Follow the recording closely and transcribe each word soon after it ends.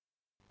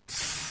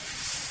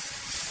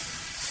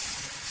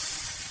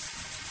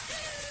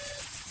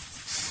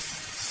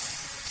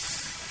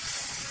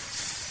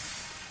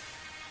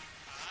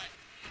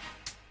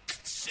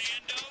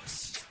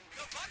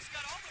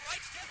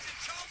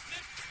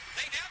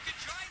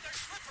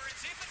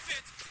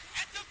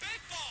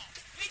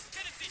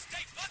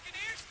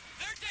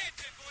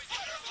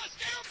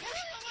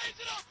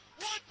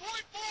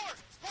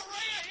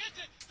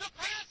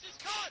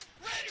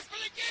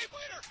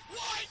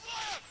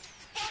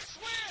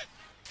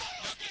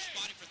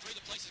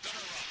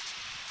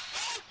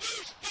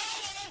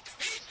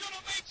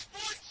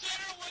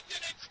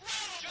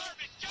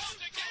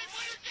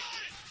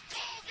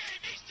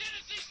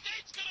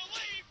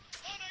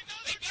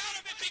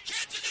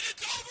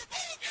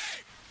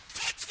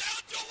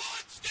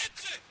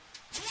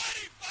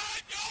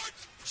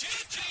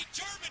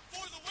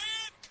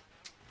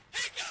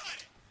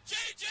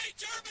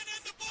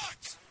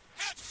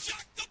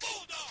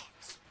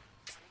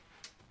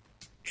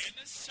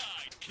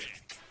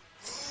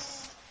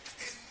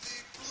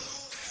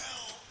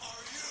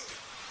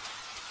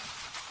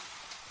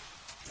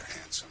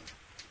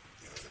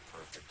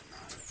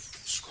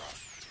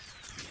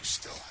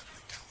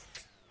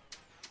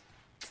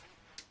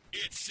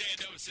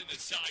and the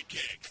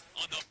Sidekick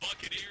on the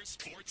Buccaneers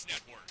Sports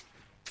Network.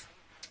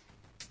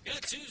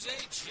 Good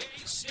Tuesday, Jay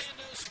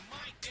Sandos,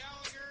 Mike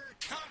Gallagher.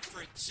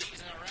 Conference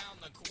season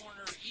around the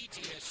corner.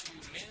 ETSU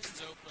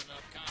men's open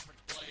up conference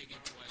play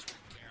against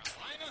Western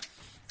Carolina.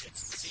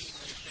 It's the team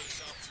they face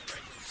off in the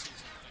regular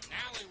season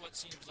finale, what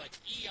seems like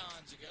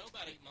eons ago,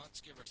 about 8 months,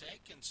 give or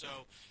take. And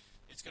so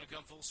it's going to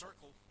come full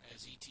circle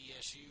as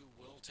ETSU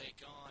will take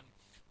on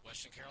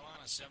Western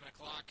Carolina, 7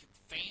 o'clock.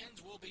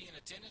 Fans will be in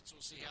attendance.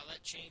 We'll see how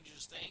that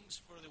changes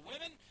things for the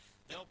women.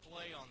 They'll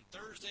play on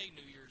Thursday,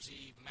 New Year's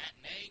Eve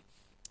matinee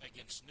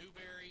against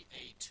Newberry,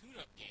 a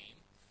tune-up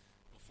game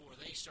before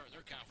they start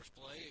their conference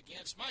play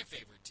against my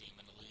favorite team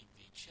in the league,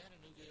 the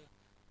Chattanooga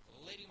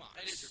Lady Mocs.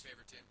 That is your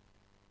favorite team.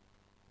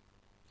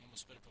 I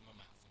almost spit up in my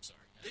mouth. I'm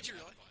sorry. Did you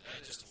really?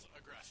 Just a little.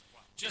 Aggressive.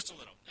 Wow. Just a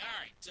little. All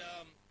right.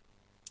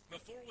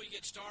 Before we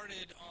get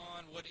started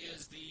on what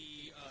is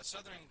the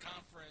Southern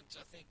Conference,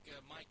 I think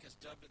Mike has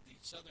dubbed it the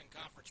Southern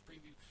Conference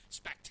Preview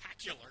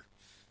Spectacular.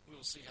 We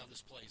will see how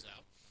this plays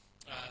out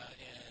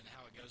and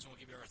how it goes. And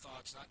we'll give you our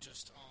thoughts, not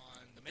just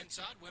on the men's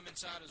side, women's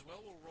side as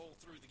well. We'll roll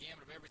through the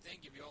gamut of everything,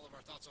 give you all of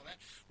our thoughts on that.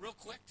 Real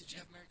quick, did you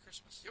have a Merry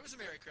Christmas? It was a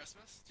Merry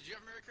Christmas. Did you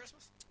have a Merry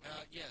Christmas?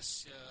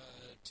 Yes.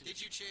 Did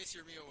you chase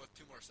your meal with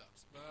 2 more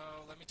subs?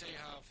 Well, let me tell you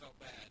how I felt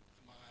bad.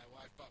 My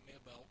wife bought me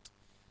a belt,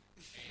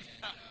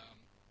 and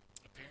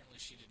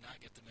apparently she did not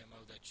get the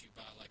memo that you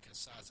buy like a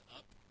size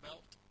up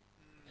belt,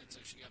 and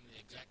so she got me the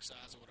exact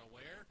size of what I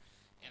wear,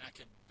 and I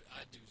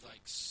do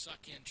like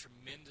suck in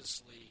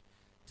tremendously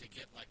to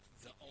get like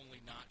the only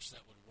notch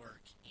that would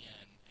work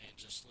in, and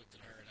just looked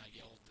at her and I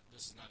yelled,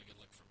 "This is not a good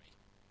look for me.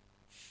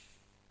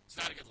 It's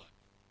not a good look."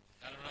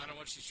 I don't know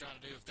what she's trying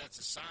to do, if that's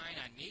a sign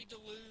I need to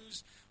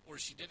lose, or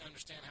she didn't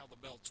understand how the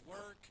belts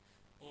work,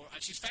 or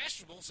she's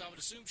fashionable, so I would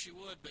assume she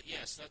would, but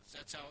yes,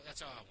 that's how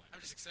I went.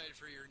 I'm just excited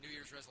for your New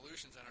Year's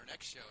resolutions on our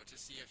next show to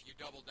see if you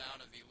double down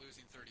on the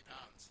losing 30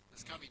 pounds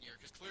this coming year,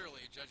 because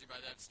clearly, judging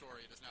by that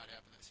story, it does not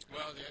happen this year.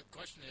 Well, the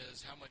question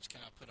is, how much can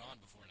I put on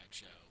before next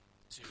show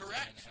to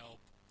Correct. then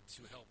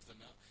help them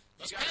out?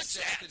 You gotta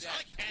stack the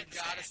deck. You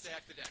gotta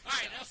stack the deck. All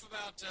right, enough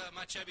about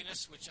my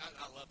chubbiness, which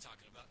I love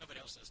talking about. Nobody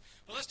else does.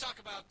 But let's talk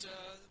about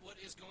what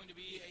is going to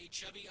be a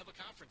chubby of a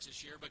conference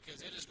this year,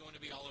 because it is going to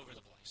be all over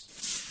the place.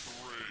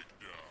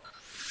 Breakdown.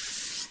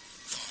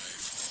 5,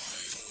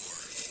 4,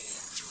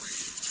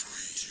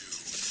 3, 2,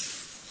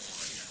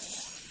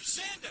 1.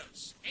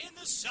 Sandos and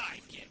the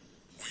Sidekick.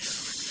 We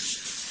have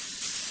ignition.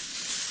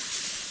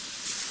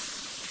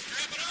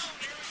 Strap it on.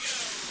 Here we go.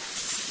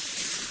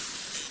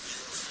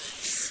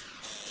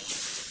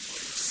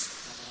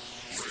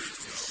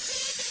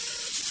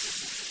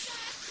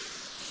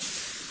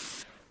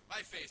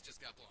 My face just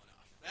got blown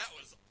off. That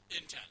was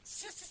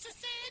intense.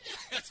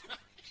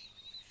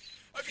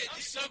 Okay,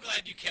 I'm so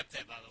glad you kept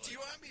that, by the way. do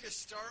you want me to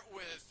start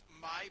with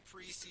my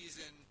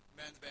preseason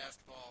men's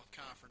basketball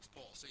conference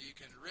poll, so you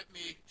can rip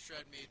me,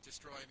 shred me,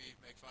 destroy me,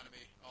 make fun of me,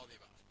 all the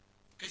above?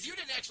 Because you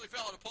didn't actually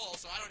fill out a poll,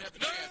 so I don't have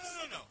the chance.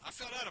 No. I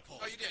filled out a poll.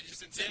 Oh, you did? You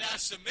just didn't Did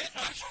I submit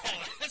my poll?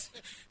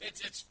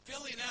 It's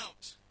filling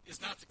out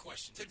is not the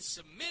question. It's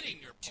submitting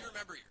your poll. Do you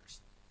remember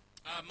yours?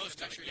 Most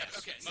of it, Sure, yes.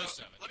 Okay,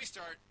 most so of it. let me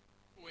start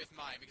with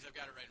mine, because I've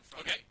got it right in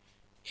front Okay. of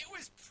me. It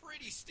was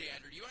pretty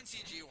standard.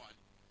 UNCG 1.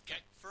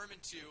 Okay. Furman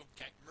 2.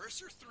 Okay.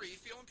 Mercer 3.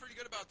 Feeling pretty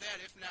good about that,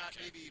 if not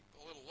Okay. maybe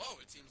a little low,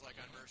 it seems like,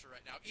 on Mercer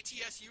right now.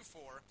 ETSU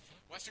 4.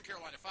 Western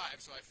Carolina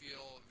 5. So I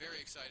feel very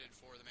excited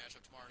for the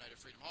matchup tomorrow night at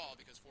Freedom Hall,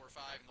 because 4 or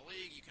 5 in the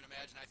league, you can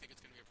imagine, I think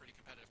it's going to be a pretty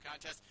competitive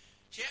contest.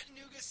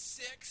 Chattanooga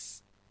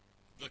 6.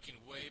 Looking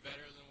way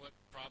better than what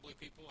probably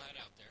people had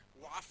out there.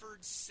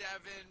 Wofford 7,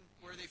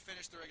 where they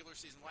finished the regular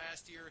season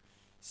last year.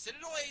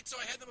 Citadel 8,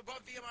 so I had them above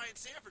VMI and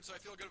Sanford, so I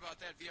feel good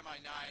about that. VMI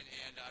 9,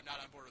 and I'm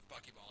not on board with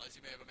Buckyball, as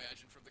you may have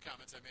imagined from the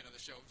comments I made on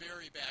the show.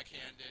 Very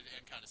backhanded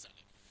and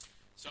condescending.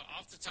 So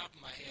off the top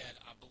of my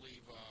head, I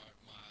believe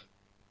my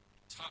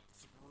top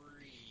 3,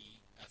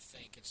 I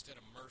think, instead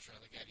of Mercer, I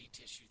think I had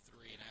ETSU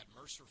 3, and I had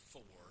Mercer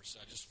 4,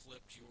 so I just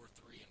flipped your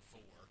 3 and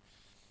 4.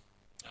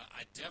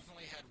 I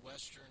definitely had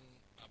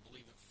Western, I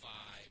believe, at 5.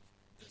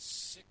 The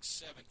 6,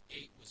 7,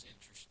 8 was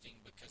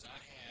interesting because I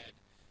had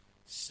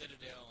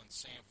Citadel and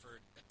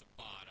Sanford at the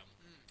bottom.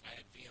 I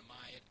had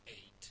VMI at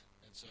 8.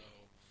 And so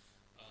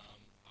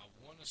I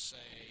want to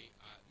say,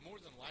 more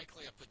than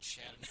likely, I put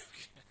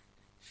Chattanooga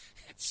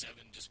at 7.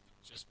 Just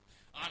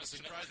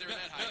honestly, Surprised they were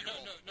that high.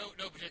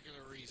 no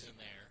particular reason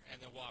there.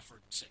 And then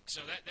Wofford 6.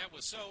 So that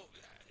was so.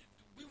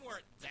 We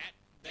weren't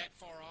that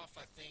far off.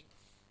 I think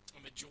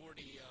a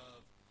majority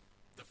of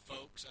the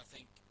folks, I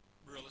think,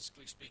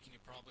 realistically speaking,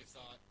 you probably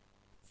thought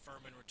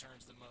Furman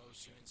returns the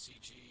most,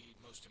 UNCG,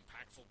 most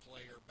impactful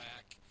player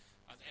back.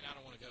 And I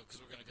don't want to go because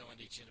we're going to go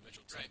into each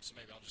individual team, so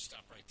maybe I'll just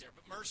stop right there.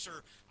 But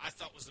Mercer, I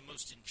thought, was the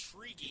most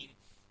intriguing.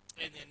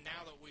 And then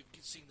now that we've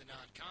seen the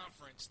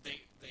non-conference,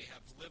 they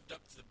have lived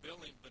up to the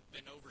billing but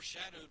been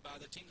overshadowed by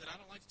the team that I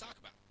don't like to talk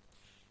about.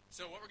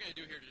 So what we're going to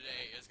do here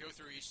today is go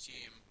through each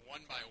team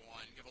one by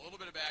one, give a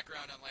little bit of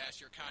background on last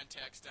year,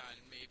 context on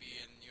maybe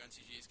in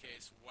UNCG's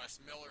case,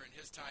 Wes Miller and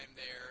his time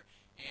there,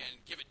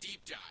 and give a deep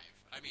dive.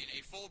 I mean,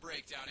 a full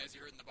breakdown, as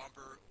you heard in the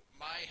bumper.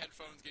 My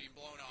headphones getting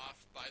blown off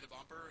by the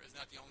bumper is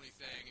not the only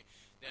thing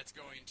that's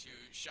going to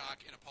shock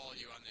and appall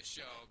you on this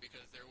show,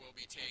 because there will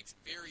be takes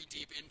very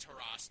deep into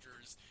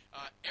rosters.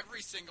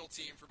 Every single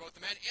team for both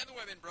the men and the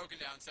women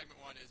broken down. Segment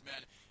 1 is men,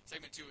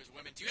 segment 2 is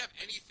women. Do you have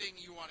anything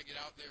you want to get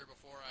out there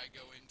before I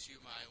go into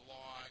my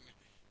long,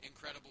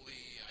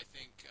 incredibly, I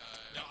think,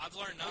 no, I've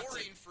learned not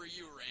boring for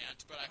you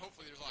rant, but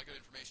hopefully there's a lot of good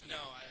information.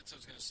 No, that's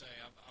what I was going to say.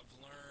 I've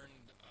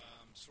learned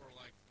sort of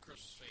like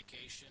Christmas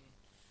Vacation,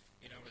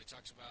 where he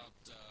talks about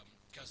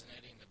Cousin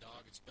Eddie and the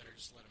dog. It's better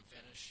just let him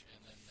finish,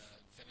 and then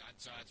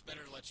so it's better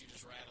to let you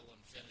just rattle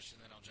and finish,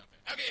 and then I'll jump in.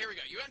 Okay, here we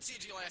go.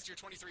 UNCG last year,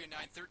 23-9,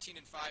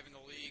 13-5 in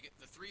the league.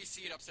 The 3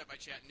 seed upset by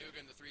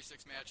Chattanooga in the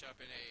 3-6 matchup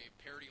in a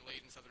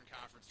parity-laden Southern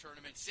Conference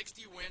tournament.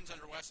 60 wins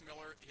under Wes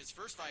Miller. His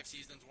first 5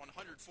 seasons,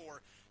 104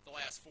 the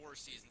last 4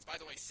 seasons. By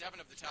the way,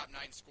 7 of the top 9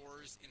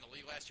 scorers in the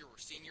league last year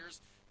were seniors.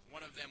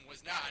 One of them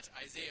was not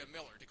Isaiah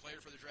Miller, declared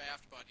for the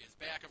draft, but is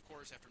back, of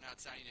course, after not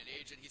signing an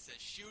agent. He says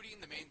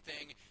shooting, the main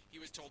thing he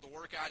was told to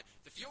work on.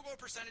 The field goal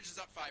percentage is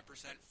up 5%.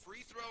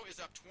 Free throw is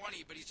up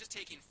 20, but he's just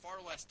taking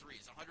far less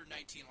threes, 119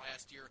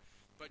 last year,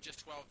 but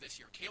just 12 this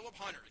year. Caleb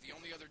Hunter, the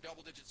only other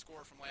double-digit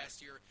scorer from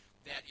last year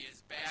that is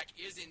back,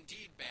 is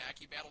indeed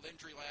back. He battled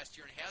injury last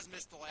year and has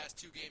missed the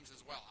last 2 games as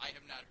well. I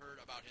have not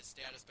heard about his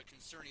status, but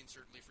concerning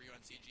certainly for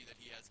UNCG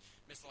that he has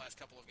missed the last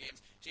couple of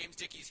games. James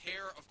Dickey's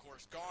hair, of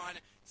course, gone.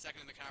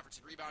 Second in the conference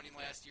in rebounding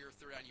last year,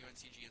 third on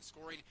UNCG in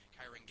scoring.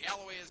 Kyron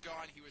Galloway is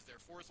gone. He was their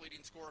 4th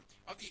leading scorer.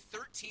 Of the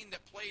 13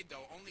 that played,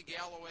 though, only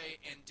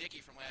Galloway and Dickey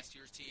from last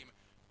year's team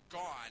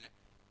gone,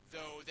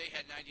 though they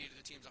had 98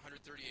 of the team's 138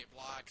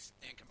 blocks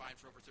and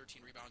combined for over 13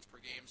 rebounds per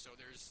game, so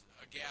there's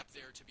a gap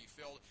there to be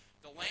filled.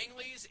 The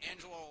Langleys,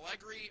 Angelo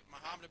Allegri,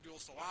 Muhammad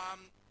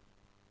Abdul-Salam,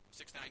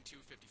 6'9",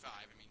 255,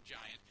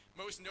 giant.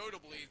 Most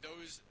notably,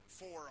 those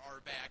 4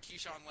 are back.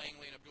 Keyshawn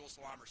Langley and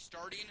Abdul-Salam are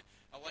starting.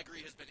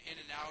 Allegri has been in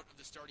and out of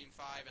the starting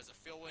 5 as a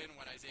fill-in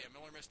when Isaiah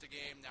Miller missed a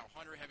game. Now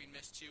Hunter having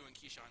missed 2, and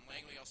Keyshawn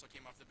Langley also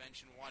came off the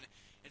bench in 1.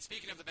 And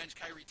speaking of the bench,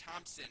 Kyrie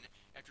Thompson,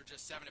 after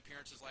just 7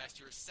 appearances last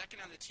year, is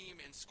second on the team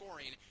in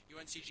scoring.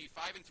 UNCG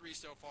 5-3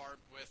 so far,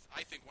 with,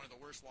 I think, one of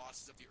the worst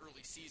losses of the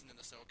early season in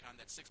the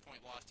SoCon, that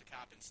 6-point loss to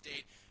Coppin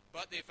State.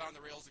 But they found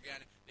the rails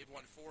again. They've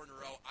won 4 in a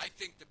row. I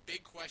think the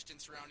big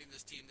question surrounding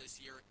this team this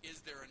year,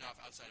 is there enough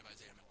outside of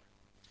Isaiah Miller?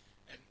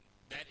 And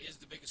that is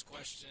the biggest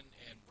question,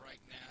 and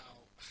right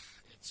now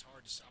it's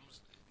hard to say.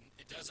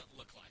 It doesn't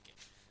look like it.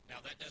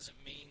 Now, that doesn't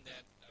mean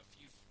that a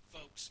few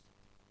folks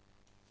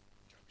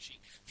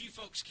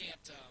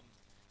can't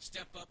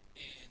step up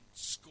and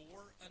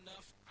score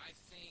enough. I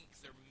think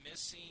they're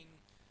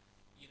missing,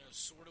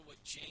 sort of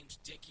what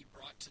James Dickey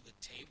brought to the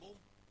table,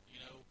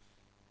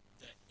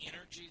 the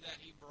energy that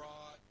he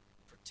brought,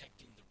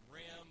 protecting the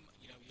rim.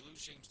 You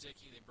lose James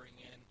Dickey, they bring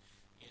in,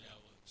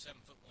 7'1"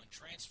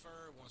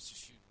 transfer, wants to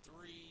shoot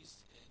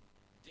threes, and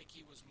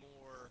Dickey was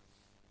more,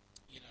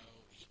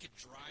 he could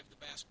drive the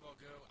basketball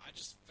go. I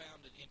just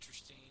found it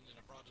interesting, and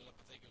I brought it up,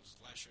 I think it was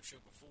the last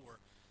show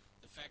before,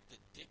 the fact that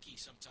Dickey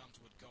sometimes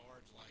would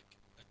guard like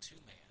a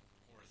 2-man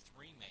or a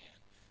 3-man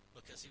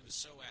because he was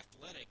so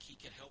athletic, he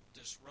could help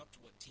disrupt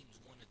what teams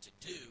wanted to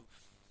do.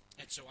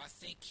 And so I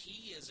think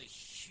he is a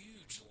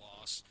huge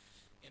loss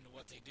into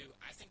what they do.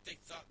 I think they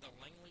thought the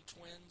Langley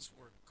twins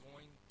were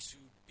going to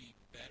be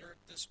better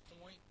at this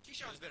point.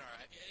 Keyshawn's been all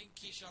right. And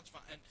Keyshawn's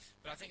fine.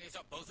 But I think they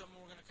thought both of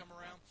them were going to come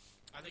around.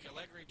 I think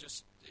Allegri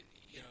just,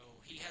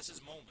 he has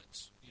his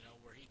moments,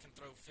 where he can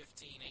throw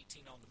 15,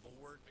 18 on the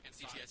board.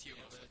 Against ETSU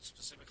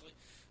specifically.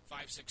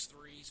 5-6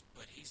 threes,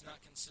 but he's not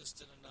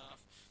consistent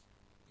enough.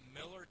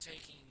 Miller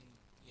taking,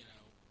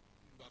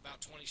 about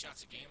 20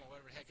 shots a game or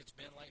whatever the heck it's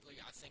been lately,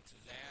 I think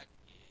that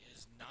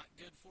is not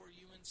good for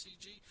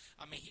UNCG.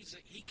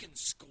 He can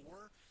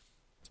score,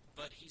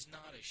 but he's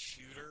not a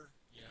shooter.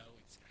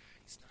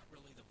 He's not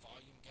really the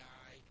volume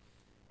guy,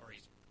 or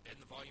he's been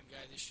the volume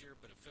guy this year,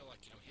 but I feel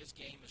like, his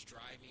game is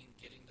driving,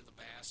 getting to the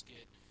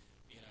basket,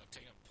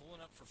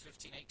 pulling up for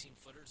 15,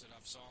 18-footers that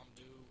I've saw him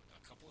do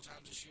a couple of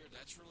times this year.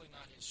 That's really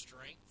not his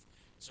strength.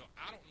 So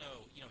I don't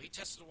know. He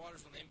tested the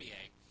waters with the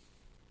NBA.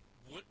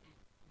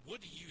 What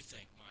do you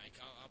think, Mike?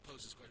 I'll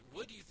pose this question.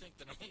 What do you think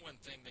the number one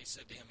thing they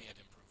said to him he had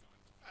to improve on?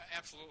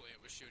 Absolutely,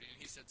 it was shooting, and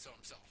he said so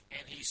himself.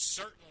 And he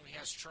certainly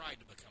has tried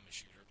to become a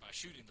shooter by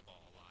shooting the ball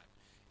a lot.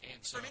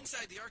 And so, from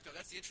inside the arc, though,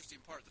 that's the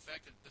interesting part. The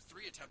fact that the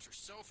 3 attempts are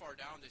so far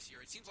down this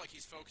year, it seems like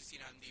he's focusing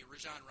on the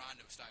Rajon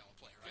Rondo style of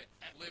play, right?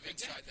 Live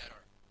inside that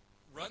arc.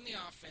 Run the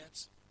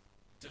offense,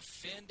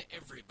 defend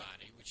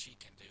everybody, which he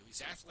can do. He's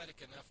athletic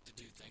enough to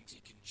do things.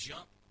 He can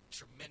jump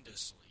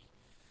tremendously.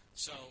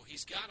 So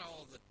he's got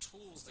all the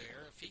tools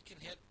there. If he can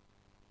hit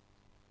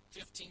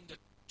 15 to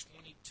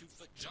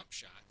 22-foot jump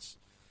shots,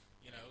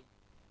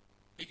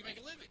 he can make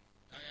a living.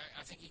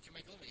 I think he can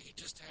make a living. He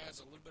just has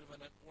a little bit of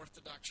an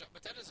unorthodox shot,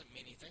 but that doesn't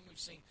mean anything.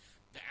 We've seen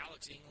the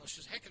Alex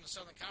Englishes. Heck, in the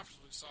Southern Conference,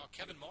 we saw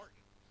Kevin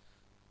Martin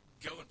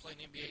go and play in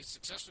the NBA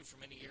successfully for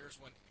many years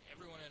when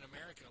everyone in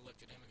America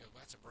looked at him and go,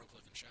 well, that's a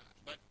broke-looking shot.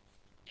 But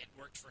it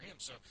worked for him.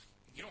 So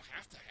you don't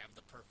have to have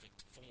the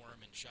perfect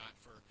form and shot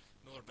for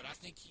Miller, but I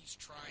think he's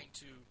trying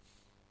to,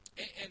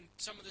 and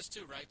some of this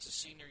too, right? It's a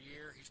senior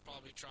year. He's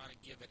probably trying to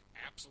give it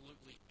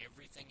absolutely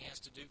everything he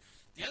has to do.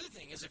 The other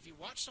thing is if you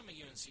watch some of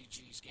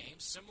UNCG's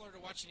games, similar to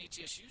watching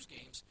ETSU's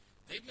games,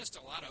 they've missed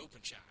a lot of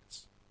open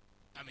shots.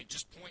 I mean,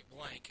 just point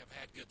blank have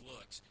had good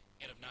looks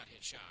and have not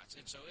hit shots.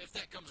 And so if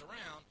that comes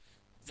around,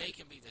 they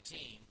can be the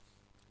team.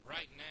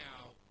 Right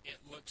now, it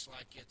looks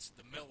like it's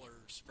the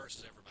Millers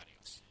versus everybody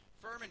else.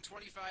 Furman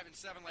 25-7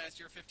 last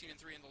year, 15-3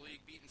 in the league,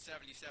 beaten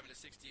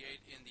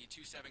 77-68 in the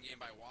 2-7 game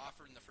by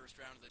Wofford in the first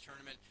round of the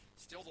tournament.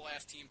 Still the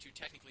last team to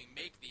technically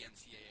make the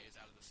NCAAs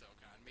out of the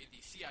SoCon. Made the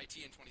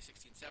CIT in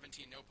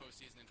 2016-17, no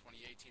postseason in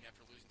 2018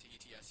 after losing to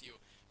ETSU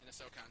in the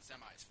SoCon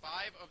semis.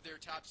 5 of their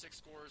top 6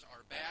 scorers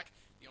are back.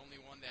 The only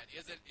one that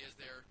isn't is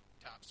their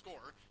top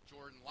scorer,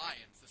 Jordan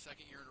Lyons. The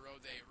second year in a row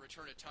they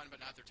returned a ton,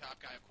 but not their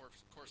top guy, of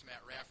course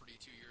Matt Rafferty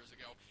 2 years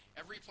ago.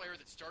 Every player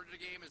that started a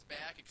game is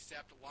back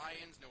except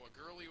Lyons. Noah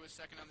Gurley was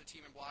second on the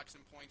team in blocks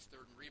and points,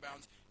 third in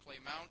rebounds. Clay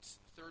Mounts,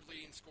 third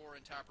leading scorer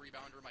and top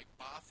rebounder. Mike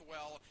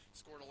Bothwell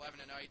scored 11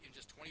 a night in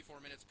just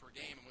 24 minutes per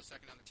game and was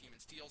second on the team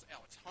in steals.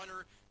 Alex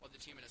Hunter led the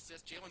team in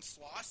assists. Jalen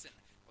Slauson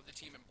led the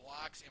team in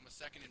blocks and was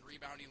second in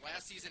rebounding.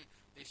 Last season,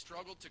 they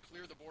struggled to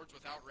clear the boards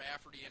without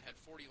Rafferty and had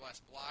 40 less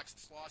blocks.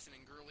 Slauson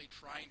and Gurley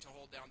trying to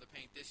hold down the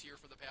paint this year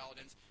for the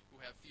Paladins, who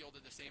have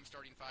fielded the same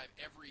starting 5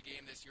 every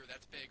game this year.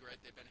 That's big, right?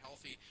 They've been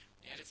healthy.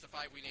 And it's the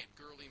 5 we named: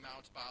 Gurley,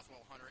 Mounts,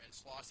 Bothwell, Hunter, and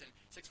Slauson.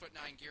 6'9"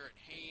 Garrett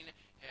Hayne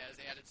has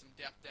added some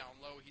depth down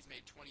low. He's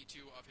made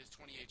 22 of his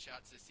 28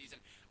 shots this season.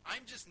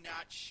 I'm just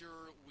not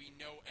sure we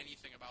know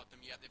anything about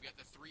them yet. They've got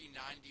the 3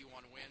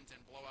 9-1 wins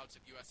and blowouts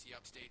of USC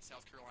Upstate,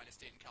 South Carolina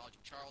State, and College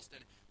of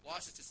Charleston.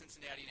 Losses to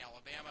Cincinnati and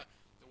Alabama.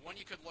 The one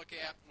you could look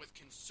at with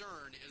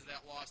concern is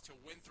that loss to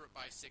Winthrop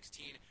by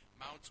 16.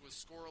 Mounts was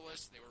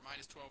scoreless. They were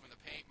minus 12 in the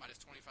paint,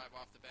 minus 25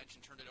 off the bench,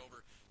 and turned it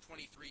over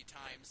 23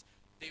 times.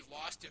 They've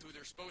lost to who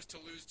they're supposed to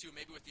lose to,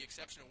 maybe with the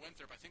exception of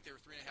Winthrop. I think they were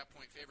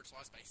 3.5-point favorites,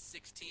 lost by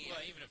 16.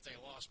 Well, even if they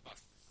lost by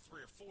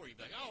 3 or 4, you'd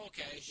be like, oh,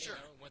 okay. Sure.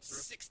 You know,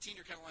 Winthrop. 16,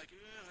 you're kind of like,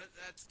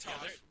 that's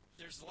tough. Yeah,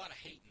 there's a lot of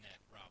hate in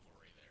that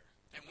rivalry there.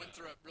 And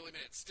Winthrop really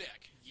made it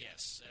stick.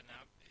 Yes, and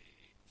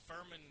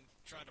Furman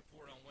tried to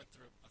pour it on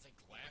Winthrop, I think,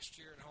 last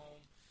year at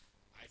home.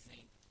 I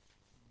think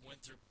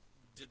Winthrop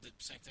did the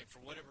same thing for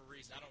whatever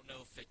reason. I don't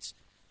know if it's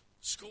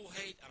school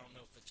hate. I don't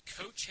know if it's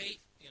coach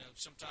hate. You know,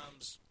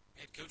 sometimes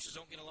head coaches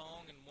don't get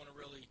along and want to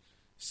really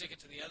stick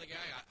it to the other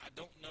guy. I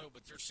don't know,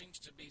 but there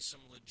seems to be some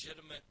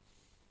legitimate,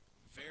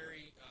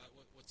 very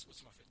what's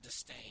my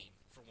disdain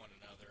for one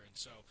another. And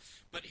so,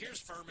 but here's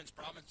Furman's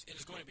problem. It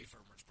is going to be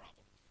Furman's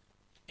problem.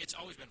 It's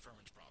always been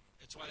Furman's problem.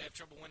 It's why they have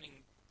trouble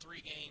winning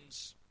 3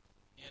 games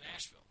in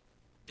Asheville.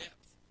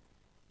 Depth.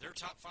 Their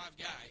top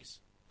 5 guys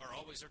are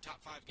always their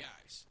top 5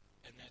 guys,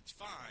 and that's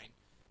fine,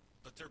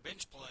 but their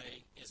bench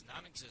play is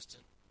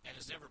non-existent and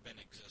has never been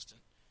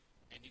existent.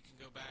 And you can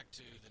go back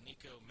to the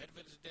Nico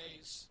Medvedev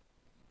days.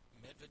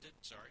 Medvedev.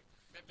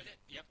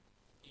 Yep.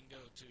 You can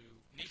go to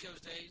Nico's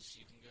days.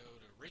 You can go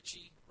to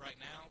Richie right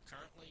now,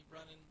 currently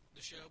running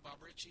the show, Bob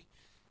Richie,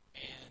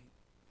 and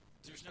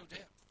there's no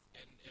depth.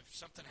 And if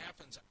something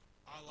happens,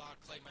 a la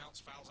Clay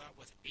Mounts fouls out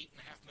with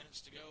 8.5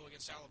 minutes to go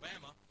against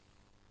Alabama,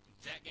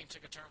 that game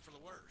took a turn for the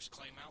worse.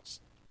 Clay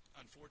Mounts,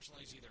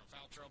 unfortunately, is either in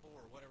foul trouble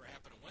or whatever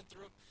happened and went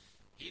through him.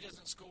 He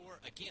doesn't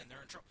score. Again,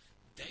 they're in trouble.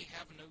 They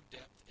have no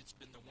depth. It's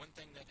been the one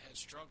thing that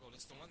has struggled.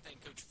 It's the one thing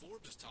Coach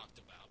Forbes has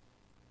talked about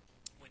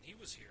when he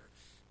was here,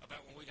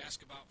 about when we'd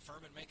ask about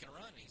Furman making a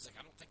run. He's like,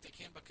 I don't think they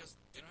can because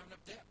they don't have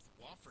enough depth.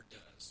 Wofford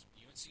does.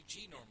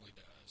 UNCG normally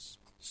does.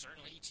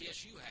 Certainly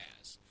ETSU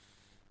has.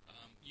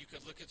 You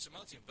could look at some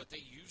other teams, but they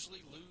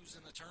usually lose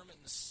in the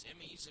tournament in the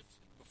semis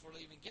before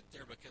they even get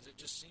there, because it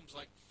just seems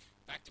like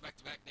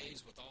back-to-back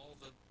days with all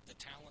the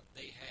talent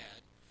they had.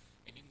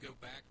 And you can go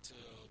back to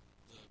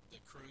the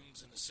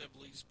Crooms and the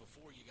Sibleys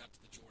before you got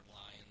to the Jordan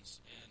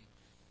Lyons, and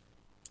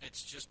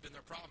it's just been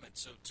their problem. And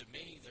so to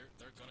me,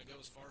 they're going to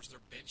go as far as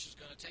their bench is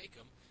going to take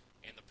them,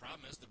 and the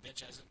problem is the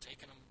bench hasn't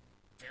taken them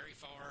very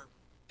far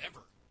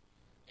ever.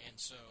 And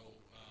so,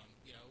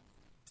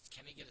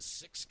 can they get a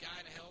 6th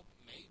guy to help?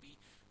 Maybe,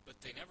 but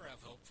they never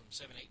have help from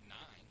 7, 8, and 9.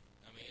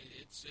 I mean,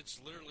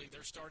 it's literally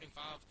their starting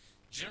 5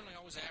 generally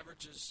always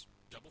averages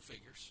double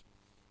figures.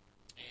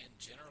 And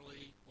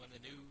generally, when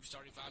the new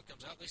starting 5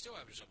 comes out, they still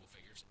average double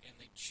figures. And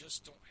they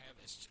just don't have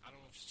this. I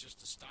don't know if it's just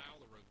the style,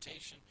 the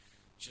rotation,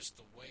 just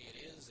the way it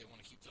is. They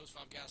want to keep those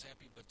 5 guys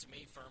happy. But to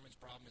me, Furman's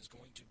problem is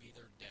going to be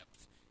their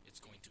depth. It's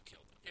going to kill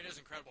them. It is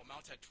incredible.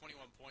 Mounts had 21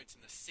 points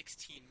in the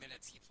 16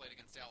 minutes he played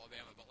against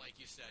Alabama. But like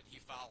you said,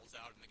 he fouls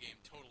out and the game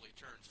totally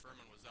turns.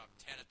 Furman was up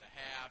 10 at the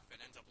half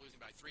and ends up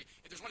losing by 3.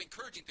 If there's one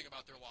encouraging thing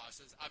about their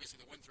losses, obviously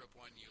the Winthrop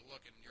one, you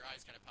look and your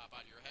eyes kind of pop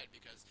out of your head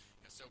because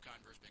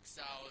SoCon versus Big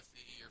South,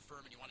 you're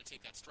Furman, you want to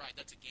take that stride.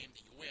 That's a game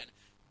that you win.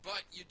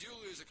 But you do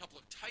lose a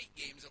couple of tight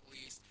games at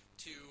least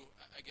to,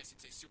 I guess you'd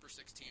say, Super 6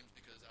 teams,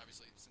 because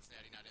obviously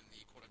Cincinnati not in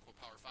the quote-unquote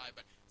Power 5,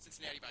 but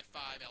Cincinnati by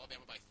 5,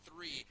 Alabama by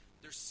 3.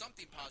 There's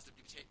something positive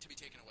to be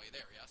taken away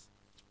there, yes?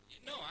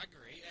 No, I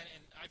agree.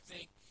 And I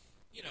think,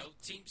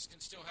 teams can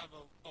still have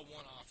a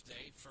one-off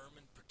day.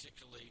 Furman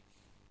particularly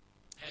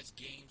has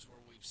games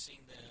where we've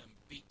seen them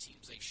beat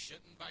teams they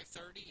shouldn't by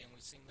 30, and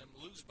we've seen them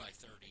lose by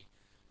 30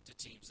 to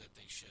teams that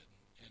they shouldn't.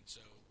 And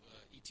so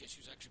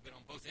ETSU's actually been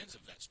on both ends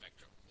of that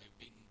spectrum. They've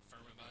beaten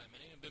Furman by that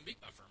many and been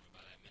beat by Furman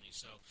by that many.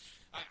 So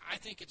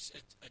I think it's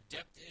a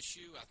depth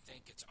issue. I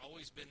think it's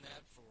always been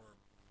that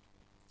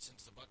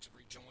since the Bucks have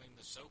rejoined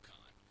the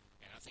SoCon.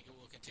 And I think it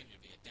will continue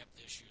to be a depth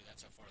issue.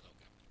 That's how far they'll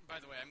go. By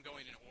the way, I'm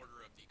going in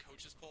order of the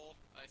coaches poll,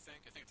 I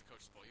think. I think it's the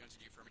coaches poll.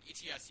 UNCG Furman.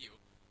 ETSU,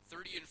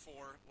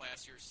 30-4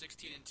 last year,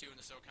 16-2 in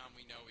the SoCon.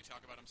 We know. We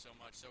talk about them so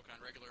much. SoCon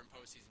regular and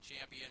postseason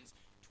champions.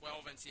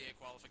 12 NCAA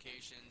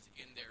qualifications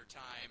in their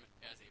time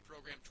as a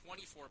program.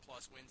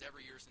 24-plus wins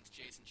every year since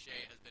Jason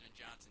Shea has been in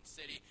Johnson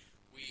City.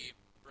 We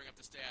bring up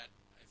the stat,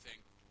 I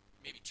think,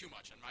 maybe too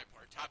much on my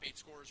part. Top 8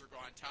 scorers are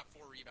gone. Top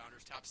 4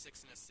 rebounders. Top 6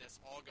 in assists,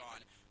 all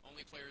gone.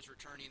 Only players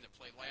returning that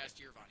played last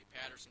year, Vonnie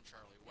Patterson,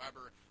 Charlie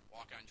Weber,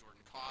 walk-on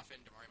Jordan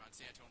Coffin, Damari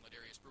Monsanto, and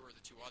Ladarius Brewer,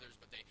 the 2 others,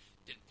 but they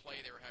didn't play.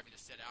 They were having to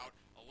sit out.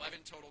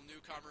 11 total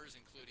newcomers,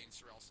 including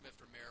Sorrell Smith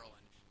from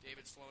Maryland,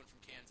 David Sloan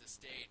from Kansas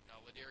State,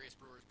 Ladarius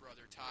Brewer's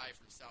brother Ty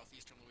from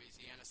southeastern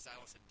Louisiana,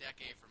 Silas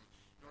Hideki from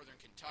Northern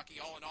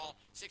Kentucky. All in all,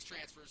 6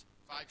 transfers,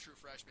 5 true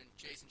freshmen.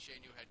 Jason Shea,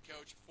 new head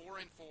coach,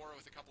 4-4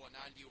 with a couple of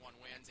non-D1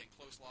 wins and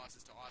close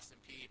losses to Austin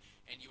Peay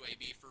and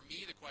UAB. For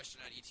me, the question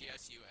on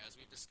ETSU, as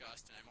we've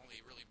discussed, and I'm only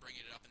really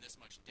bringing it up in this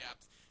much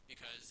depth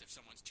because if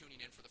someone's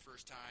tuning in for the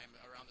first time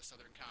around the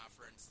Southern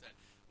Conference that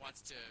wants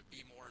to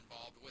be more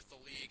involved with the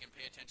league and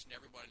pay attention to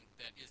everyone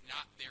that is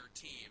not their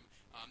team,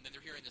 then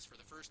they're hearing this for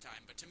the first time.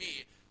 But to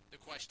me,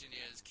 the question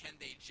is, can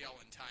they gel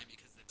in time?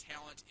 Because the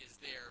talent is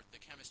there.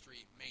 The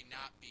chemistry may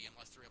not be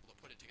unless they're able to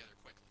put it together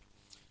quickly.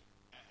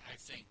 I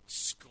think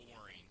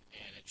scoring,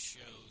 and it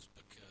shows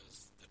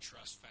because the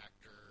trust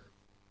factor,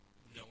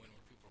 knowing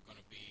where people are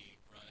going to be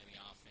running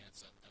the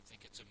offense, I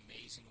think it's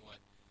amazing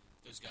what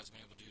those guys have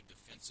been able to do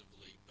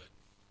defensively, but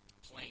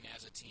playing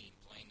as a team,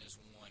 playing as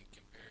one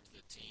compared to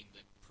the team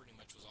that pretty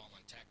much was all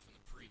intact from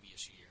the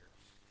previous year.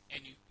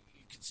 And you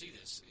can see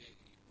this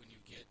when you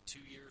get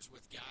 2 years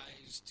with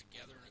guys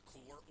together in a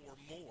core or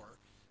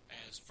more,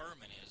 as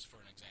Furman is,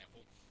 for an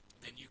example,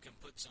 then you can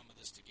put some of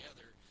this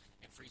together.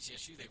 And for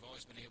ETSU, they've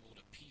always been able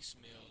to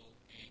piecemeal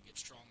and get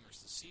stronger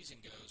as the season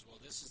goes. Well,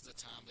 this is the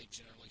time they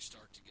generally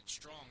start to get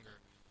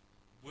stronger.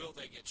 Will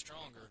they get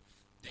stronger?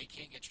 They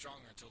can't get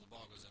stronger until the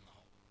ball goes in the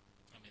hole.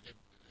 I mean,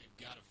 they've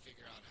got to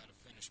figure out how to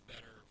finish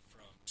better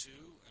from 2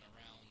 and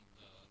around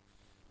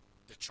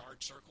the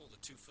charge circle,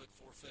 the 2-foot,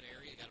 4-foot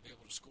area. Got to be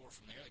able to score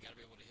from there. They got to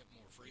be able to hit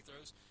more free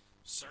throws.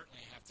 Certainly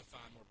have to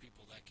find more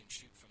people that can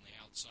shoot from the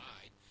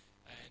outside.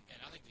 And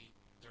I think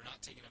they're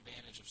not taking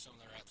advantage of some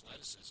of their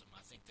athleticism.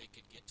 I think they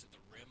could get to the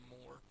rim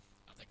more.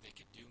 I think they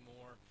could do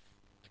more.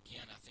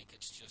 Again, I think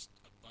it's just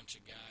a bunch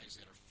of guys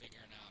that are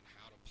figuring out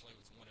how to play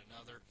with one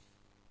another.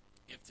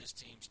 If this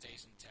team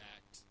stays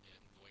intact, and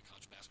the way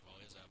college basketball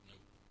is, I have no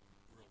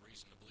real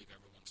reason to believe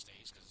everyone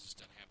stays because it just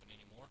doesn't happen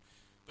anymore.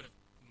 But if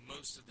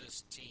most of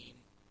this team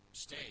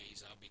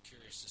stays, I'll be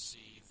curious to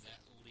see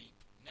that leap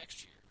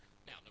next year.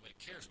 Now, nobody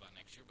cares about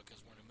next year because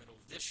we're in the middle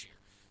of this year.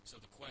 So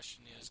the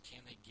question is,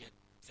 can they get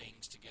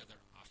things together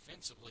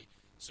offensively?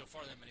 So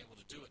far, they've been able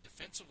to do it.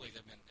 Defensively,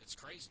 it's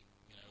crazy.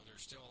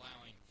 They're still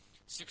allowing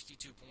 62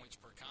 points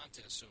per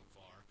contest so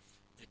far.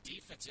 The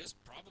defense is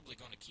probably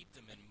going to keep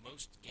them in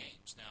most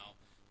games. Now,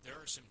 there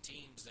are some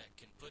teams that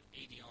can put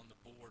 80 on the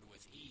board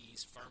with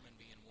ease, Furman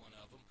being one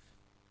of them.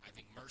 I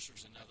think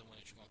Mercer's another one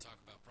that you're going to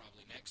talk about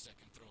probably next that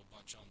can throw a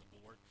bunch on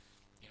the board.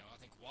 I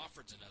think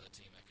Wofford's another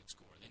team that could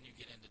score. Then you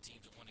get into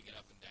teams that want to get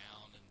up and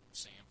down, and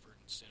Samford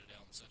and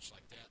Citadel and such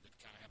like that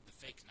kind of have the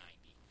fake 90.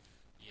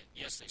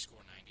 Yes, they score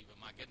 90, but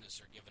my goodness,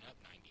 they're giving up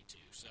 92.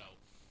 So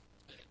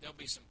there'll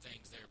be some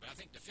things there. But I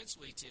think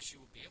defensively,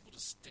 TSU will be able to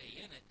stay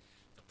in it.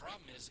 The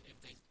problem is if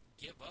they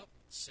give up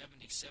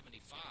 70,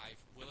 75,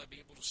 will they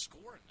be able to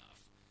score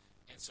enough?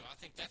 And so I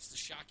think that's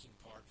the shocking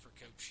part for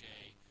Coach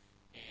Shea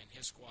and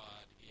his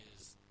squad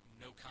is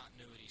no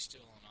continuity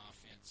still on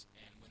offense.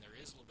 And when there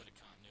is a little bit of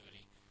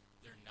continuity,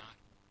 they're not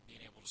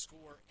being able to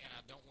score. And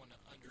I don't want to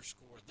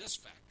underscore this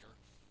factor,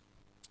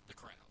 the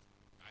crowd.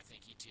 I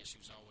think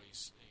ETSU's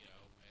always,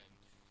 and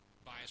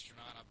biased or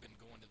not, I've been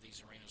going to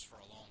these arenas for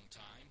a long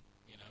time.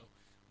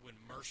 When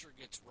Mercer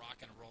gets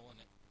rocking and rolling,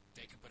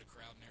 they can put a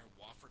crowd in there.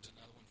 Wofford's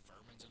another one.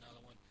 Furman's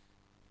another one.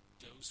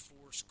 Those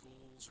 4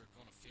 schools are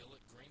going to feel it.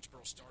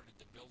 Greensboro started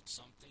to build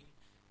something,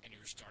 and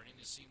you're starting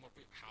to see more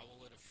people. How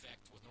will it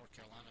affect with North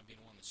Carolina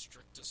being one of the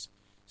strictest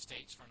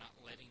states for not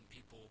letting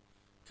people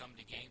come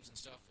to games and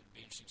stuff? It'd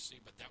be interesting to see.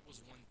 But that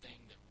was one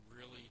thing that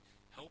really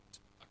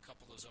helped a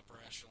couple of those upper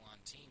echelon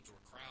teams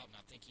were crowd,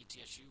 and I think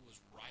ETSU was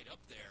right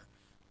up there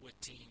with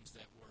teams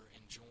that were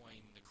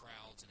enjoying the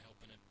crowds and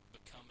helping it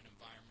become an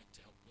environment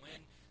to help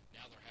win.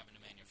 Now they're having to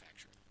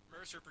manufacture it.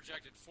 Mercer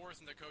projected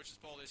 4th in the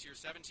coaches poll this year,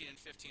 17 and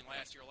 15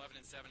 last year, 11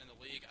 and 7 in the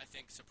league. I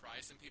think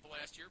surprised some people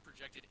last year.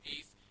 Projected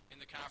 8th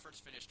in the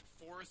conference, finished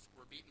 4th.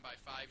 Were beaten by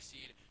 5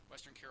 seed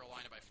Western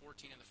Carolina by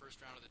 14 in the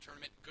first round of the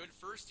tournament. Good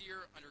first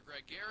year under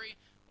Greg Gary.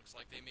 Looks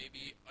like they may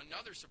be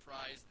another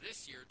surprise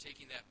this year,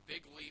 taking that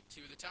big leap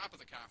to the top of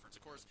the conference.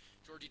 Of course,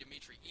 Georgi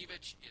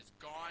Dimitrievich is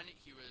gone.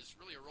 He was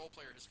really a role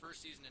player his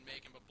first season in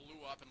Macon, but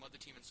blew up and led the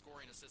team in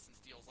scoring, assists, and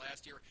steals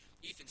last year.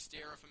 Ethan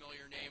Stair, a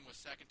familiar name, was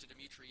second to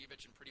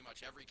Dimitrievich in pretty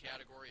much every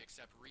category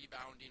except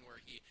rebounding,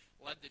 where he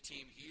led the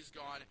team. He's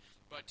gone.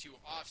 But to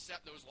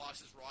offset those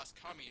losses, Ross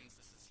Cummings,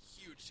 this is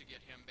huge to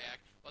get him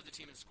back, led the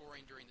team in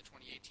scoring during the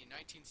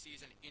 2018-19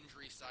 season.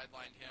 Injury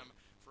sidelined him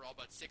for all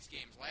but 6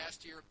 games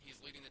last year. He's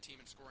leading the team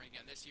in scoring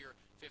again this year,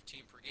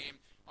 15 per game.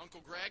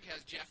 Uncle Greg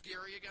has Jeff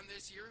Gary again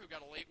this year, who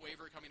got a late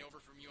waiver coming over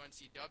from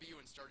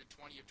UNCW and started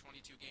 20 of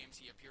 22 games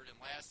he appeared in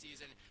last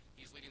season.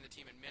 He's leading the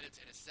team in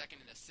minutes and is second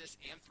in assists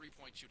and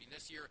three-point shooting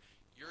this year.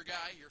 Your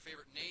guy, your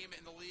favorite name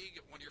in the league,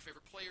 one of your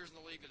favorite players in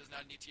the league that is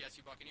not an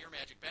ETSU Buccaneer,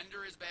 Magic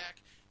Bender, is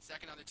back,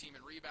 second on the team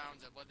in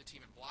rebounds and led the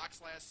team in blocks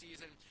last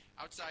season.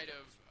 Outside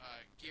of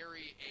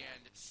Gary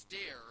and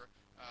Stair,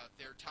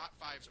 their top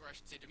 5, or I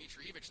should say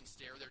Dimitrievich and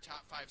Stair, their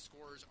top 5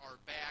 scorers are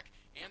back,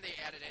 and they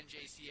added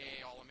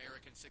NJCAA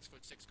All-American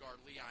 6'6" guard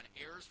Leon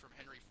Ayers from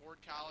Henry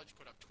Ford College,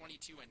 put up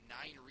 22 and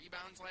 9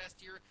 rebounds last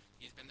year.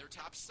 He's been their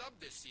top sub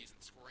this season,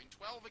 scoring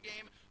 12 a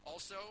game.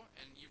 Also,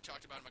 and you've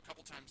talked about him a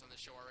couple times on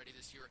the show already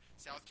this year,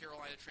 South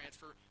Carolina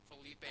transfer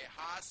Felipe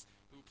Haas,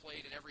 who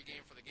played in every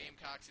game for the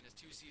Gamecocks in his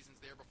 2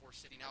 seasons there before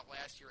sitting out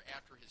last year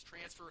after his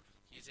transfer.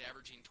 He's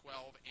averaging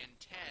 12 and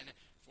 10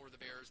 for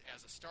the Bears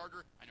as a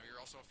starter. I know you're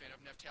also a fan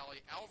of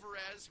Neftali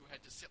Alvarez, who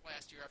had to sit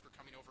last year after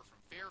coming over from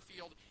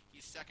Fairfield.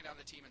 He's second on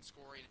the team in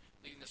scoring,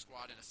 leading the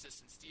squad in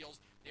assists and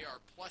steals. They are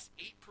plus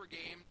 8 per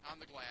game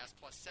on the glass,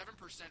 plus 7%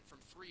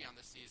 from 3 on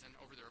the season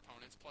over their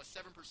opponents, plus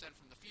 7%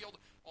 from the field,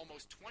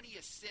 almost 20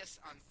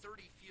 assists on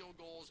 30 field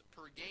goals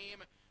per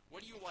game.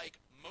 What do you like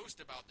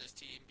most about this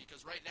team?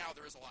 Because right now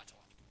there is a lot to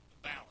like.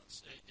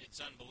 Balance.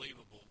 It's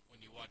unbelievable when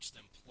you watch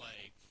them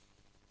play.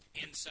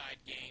 Inside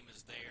game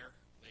is there.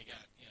 They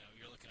got,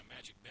 you're looking at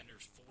Magic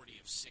Bender's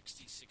 40 of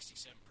 60,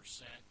 67%.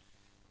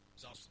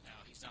 He's also,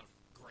 now, he's not a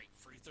great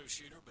free throw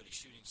shooter, but he's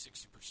shooting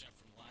 60%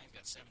 from the line.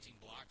 Got 17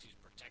 blocks. He's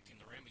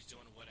protecting the rim. He's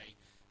doing what a,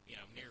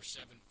 near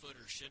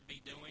 7-footer should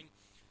be doing.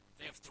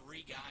 They have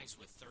 3 guys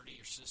with 30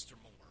 assists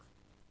or more.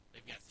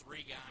 They've got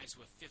 3 guys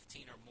with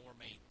 15 or more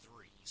made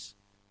threes.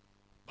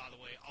 By the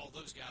way, all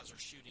those guys are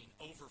shooting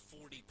over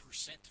 40%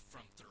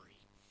 from 3.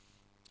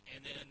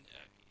 And then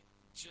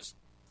just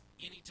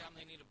anytime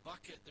they need a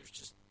bucket, there's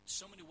just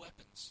so many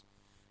weapons.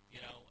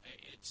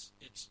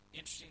 It's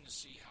interesting to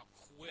see how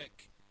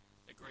quick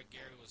that Greg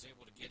Gary was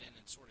able to get in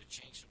and sort of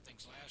change some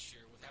things last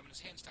year with having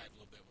his hands tied a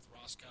little bit with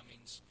Ross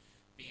Cummings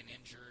being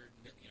injured.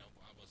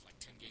 I was like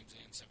 10 games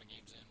in, 7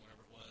 games in,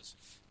 whatever it was,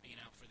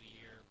 being out for the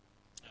year.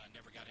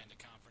 Never got into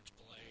conference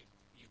play.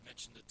 You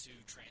mentioned the 2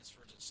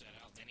 transfers that set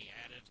out. Then he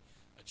added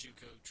a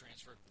JUCO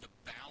transfer. The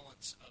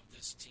balance of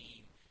this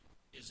team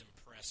is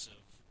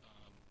impressive,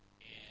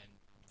 and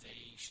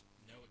they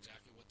know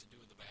exactly what to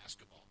do with the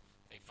basketball.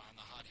 They find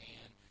the hot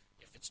hand.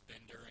 If it's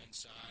Bender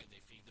inside, they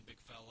feed the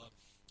big fella.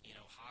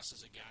 Haas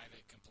is a guy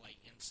that can play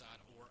inside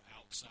or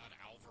outside.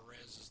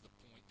 Alvarez is the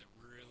point that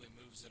really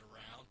moves it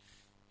around.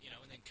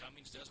 And then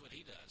Cummings does what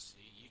he does.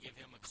 You give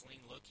him a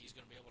clean look, he's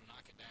going to be able to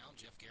knock it down.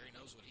 Jeff Gary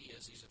knows what he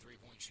is. He's a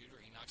three-point shooter.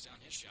 He knocks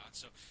down his shots.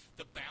 So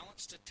the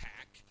balanced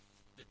attack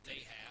that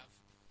they have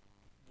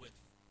with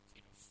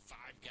 5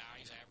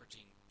 guys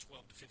averaging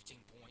 12 to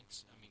 15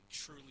 points,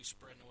 truly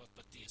spreading the wealth.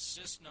 But the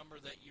assist number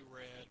that you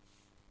read,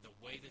 the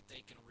way that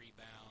they can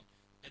rebound,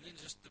 and then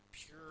just the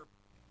pure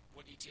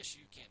what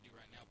ETSU can't do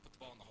right now, put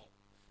the ball in the hole.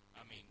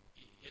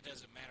 It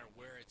doesn't matter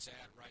where it's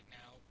at right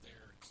now.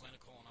 They're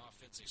clinical on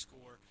offense. They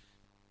score.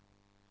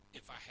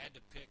 If I had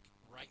to pick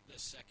right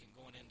this second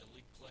going into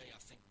league play,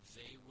 I think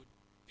they would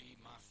be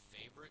my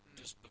favorite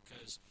just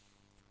because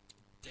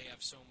they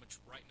have so much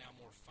right now,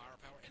 more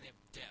firepower, and they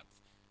have depth.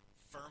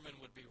 Furman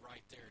would be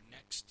right there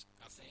next,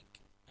 I think,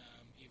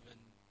 even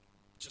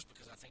just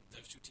because I think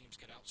those 2 teams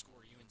could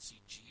outscore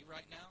UNCG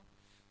right now.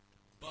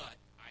 But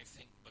I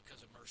think because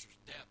of Mercer's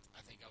depth,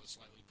 I think I would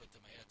slightly put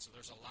them ahead. So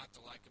there's a lot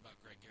to like about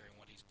Greg Gary and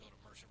what he's built at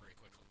Mercer very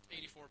quickly.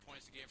 84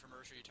 points a game for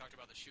Mercer. You talked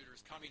about the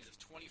shooters. Cummings is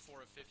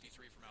 24 of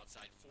 53 from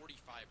outside, 45%.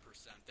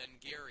 Then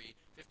Gary,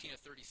 15 of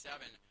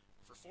 37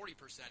 for 40%.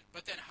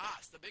 But then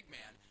Haas, the big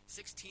man,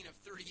 16 of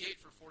 38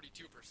 for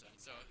 42%.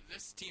 So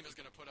this team is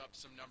going to put up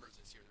some numbers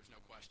this year. There's no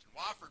question.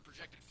 Wofford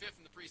projected 5th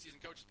in the preseason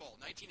coaches poll,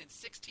 19 and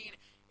 16,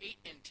 8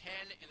 and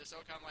 10 in the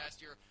SoCon last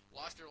year.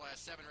 Lost their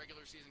last 7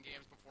 regular season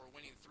games before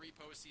winning 3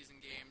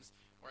 postseason games.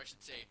 Or I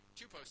should say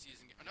 2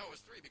 postseason games. No, it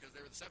was 3 because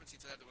they were the 7th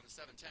seed, so they had to win the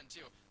 7-10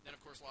 too. Then,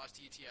 of course, lost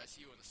to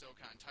ETSU in the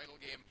SoCon title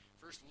game.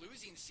 First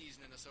losing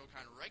season in the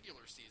SoCon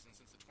regular season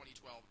since the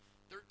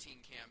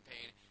 2012-13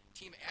 campaign.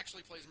 Team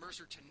actually plays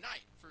Mercer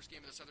tonight. First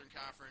game of the Southern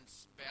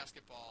Conference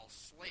basketball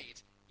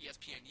slate.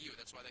 ESPNU.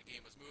 That's why that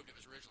game was moved. It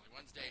was originally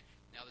Wednesday.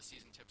 Now the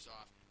season tips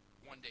off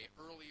one day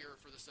earlier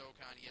for the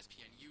SoCon,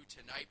 ESPNU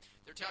tonight.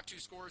 Their top two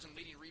scorers and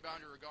leading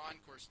rebounder are gone.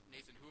 Of course,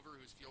 Nathan Hoover,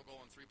 whose field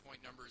goal and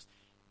three-point numbers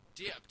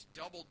dipped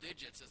double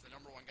digits as the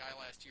number one guy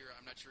last year.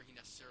 I'm not sure he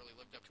necessarily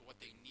lived up to what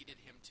they needed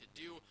him to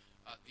do.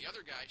 The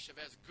other guy,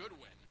 Chavez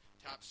Goodwin,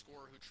 top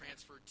scorer who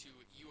transferred to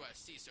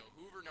USC. So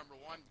Hoover, number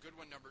one,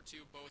 Goodwin, number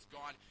two, both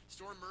gone.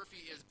 Storm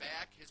Murphy is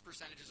back. His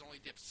percentages only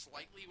dipped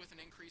slightly with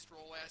an increased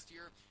role last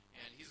year,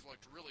 and he's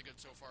looked really good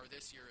so far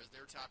this year as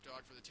their top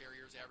dog for the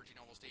Terriers, averaging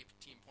almost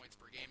 18 points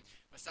per game.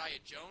 Messiah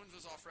Jones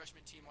was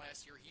all-freshman team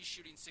last year. He's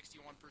shooting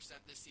 61%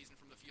 this season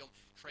from the field.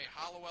 Trey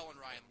Hollowell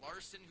and Ryan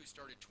Larson, who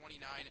started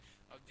 29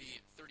 of the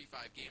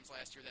 35 games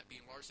last year, that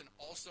being Larson,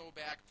 also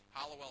back.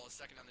 Hollowell is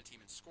second on the team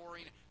in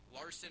scoring.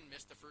 Larson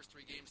missed the first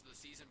three games of the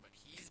season, but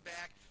he's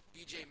back.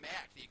 B.J.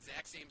 Mack, the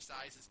exact same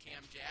size as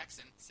Cam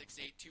Jackson,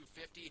 6'8",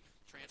 250,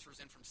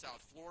 transfers in from South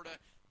Florida.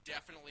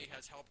 Definitely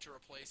has helped to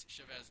replace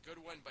Chavez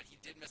Goodwin, but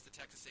he did miss the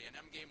Texas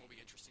A&M game. Will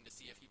be interesting to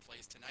see if he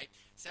plays tonight.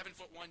 7'1",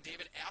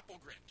 David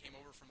Applegren came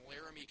over from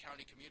Laramie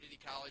County Community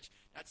College.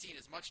 Not seeing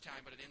as much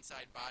time, but an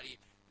inside body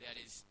that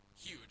is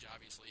huge,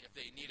 obviously, if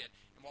they need it.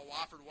 And while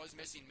Wofford was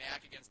missing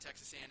Mack against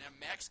Texas A&M,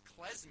 Max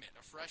Klesmit,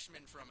 a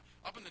freshman from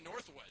up in the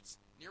Northwoods,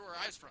 near where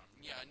I was from,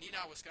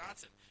 Neenah,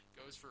 Wisconsin,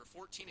 goes for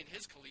 14 in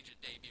his collegiate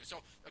debut.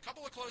 So a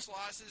couple of close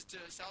losses to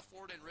South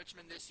Florida and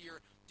Richmond this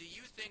year. Do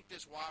you think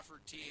this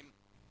Wofford team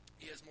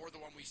is more the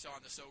one we saw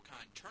in the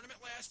SoCon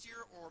tournament last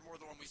year or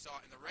more the one we saw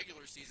in the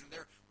regular season?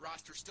 Their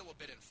roster's still a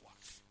bit in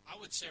flux. I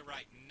would say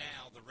right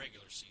now the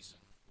regular season,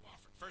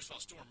 Wofford. First of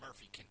all, Storm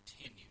Murphy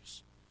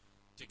continues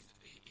to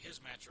his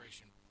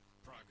maturation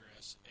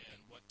progress and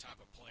what type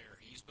of player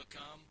he's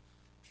become.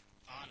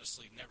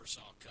 Honestly, never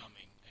saw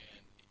coming,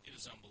 and it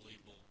is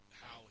unbelievable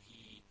how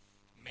he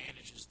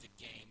manages the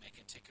game and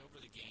can take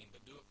over the game,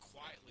 but do it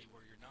quietly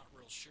where you're not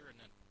real sure, and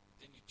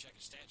then you check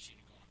a stat sheet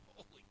and you're going,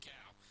 holy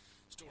cow,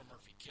 Storm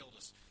Murphy killed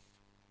us.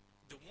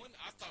 The one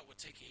I thought would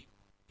take a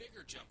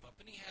bigger jump up,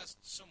 and he has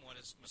somewhat,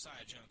 is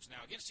Messiah Jones.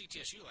 Now, against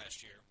ETSU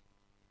last year,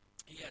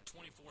 he had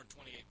 24 and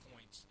 28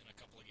 points in a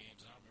couple of games,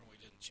 and I don't remember what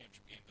he did in the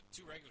championship game, but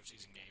two regular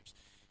season games,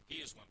 he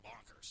just went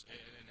bonkers.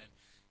 And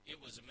it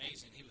was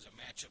amazing. He was a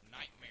matchup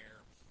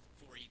nightmare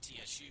for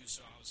ETSU,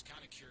 so I was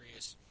kind of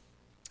curious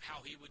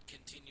how he would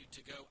continue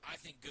to go. I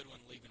think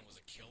Goodwin leaving was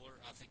a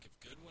killer. I think if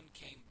Goodwin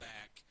came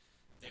back,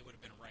 they would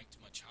have been ranked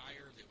much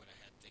higher. They would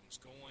have had things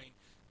going.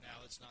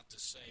 Now, it's not to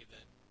say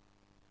that,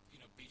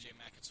 B.J.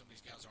 Mack and some of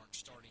these guys aren't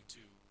starting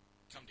to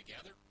come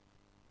together,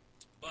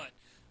 but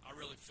I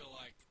really feel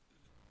like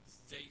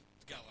they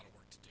got a lot of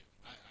work to do.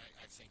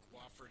 I think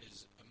Wofford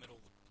is a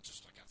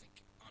just like I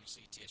think,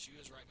 honestly, TSU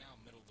is right now,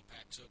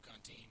 middle-of-the-pack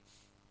SoCon team.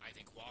 I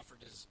think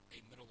Wofford is a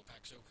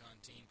middle-of-the-pack SoCon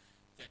team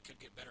that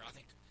could get better. I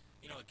think,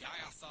 a guy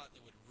I thought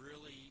that would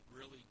really,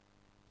 really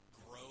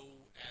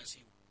grow as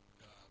he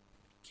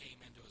came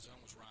into his own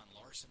was Ron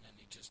Larson, and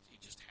he just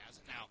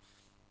hasn't. Now,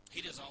 he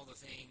does all the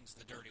things,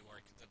 the dirty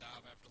work, the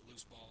dive after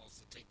loose balls,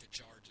 to take the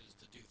charges,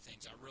 to do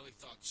things. I really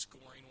thought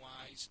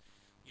scoring-wise,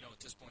 at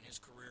this point in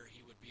his career,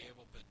 he would be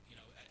able, but,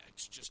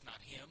 it's just not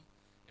him,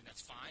 and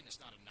that's fine. It's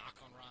not a knock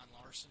on Ron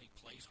Larson. He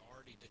plays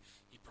hard. He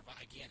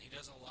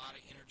does a lot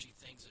of energy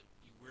things that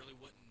you really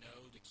wouldn't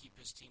know to keep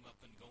his team up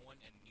and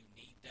going, and you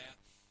need that.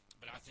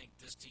 But I think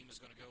this team is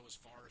going to go as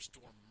far as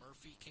Storm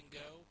Murphy can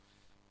go,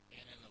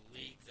 and in a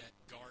league that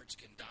guards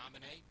can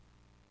dominate,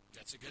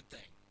 that's a good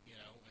thing,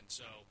 And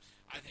so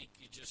I think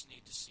you just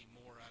need to see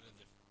more out of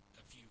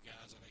a few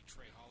guys. I think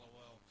Trey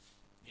Hollowell,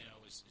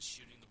 is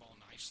shooting the ball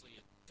nicely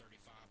at 35%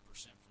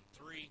 from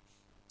three.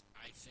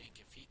 I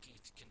think if he can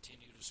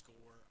continue to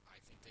score,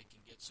 I think they can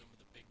get some of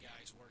the big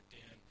guys worked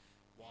in.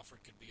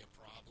 Wofford could be a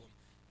problem.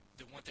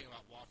 The one thing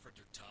about Wofford,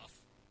 they're tough,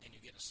 and you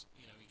get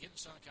in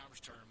the Southern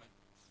Conference tournament.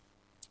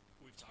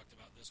 We've talked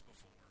about this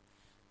before,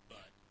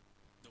 but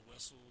the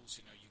whistles,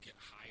 you get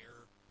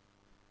higher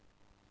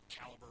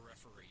caliber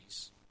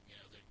referees.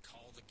 They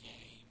call the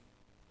game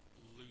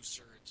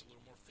looser. It's a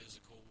little more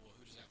physical. Well,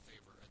 who does that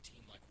favor? A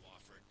team like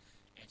Wofford.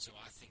 And so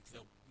I think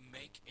they'll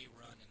make a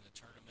run in the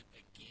tournament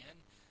again.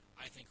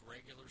 I think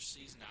regular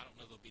season, I don't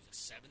know they'll be the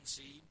 7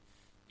 seed,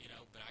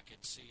 but I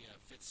could see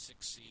a 5th,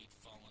 6th seed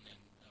falling in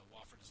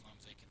Wofford as long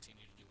as they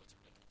continue to do what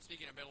they're doing.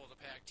 Speaking of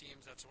middle-of-the-pack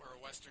teams, that's where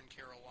Western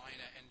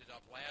Carolina ended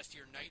up last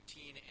year,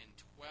 19-12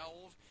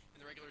 in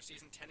the regular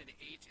season, 10-8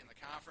 in the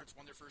conference.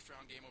 Won their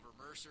first-round game over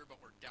Mercer,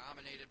 but were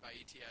dominated by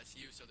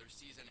ETSU, so their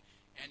season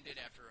ended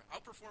after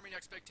outperforming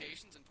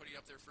expectations and putting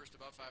up their first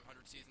above 500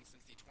 season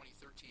since the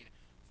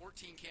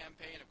 2013-14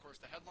 campaign. Of course,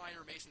 the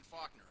headliner, Mason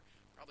Faulkner,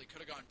 probably could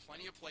have gone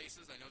plenty of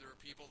places. I know there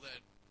were people that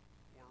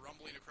were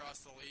rumbling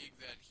across the league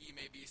that he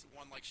may be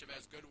one like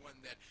Chavez Goodwin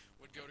that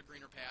would go to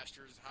greener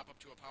pastures, hop up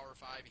to a Power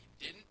 5. He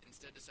didn't.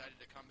 Instead decided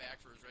to come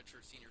back for his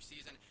redshirt senior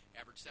season.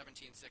 Averaged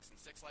 17, 6, and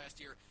 6 last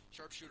year.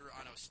 Sharpshooter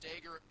Ano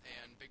Stager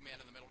and big man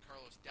in the middle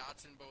Carlos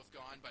Dotson both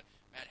gone. But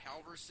Matt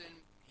Halverson,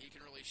 he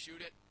can really shoot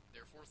it.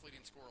 Their 4th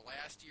leading scorer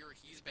last year.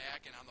 He's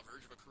back and on the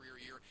verge of a career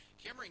year.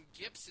 Cameron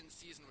Gibson's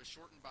season was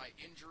shortened by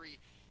injury.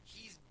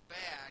 He's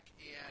back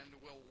and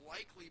will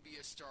likely be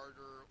a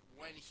starter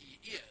when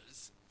he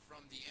is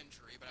from the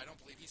injury, but I don't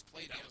believe he's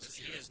played yet this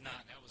year. He is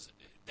not.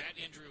 That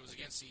injury was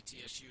against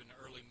ETSU in the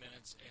early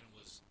minutes and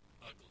was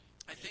ugly.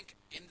 I think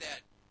in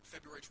that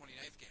February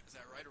 29th game, is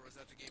that right, or was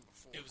that the game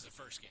before? It was the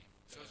first game.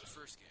 So it was the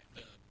first game.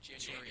 The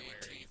January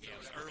 18th. Yeah,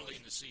 it was early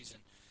in the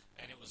season,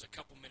 and it was a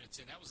couple minutes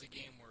in. That was the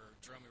game where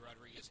Jerome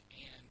Rodriguez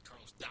and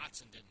Carlos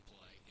Dotson didn't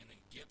play, and then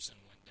Gibson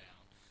went down.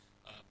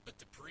 But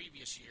the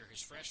previous year,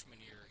 his freshman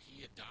year,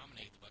 he had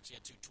dominated the Bucks. He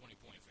had 2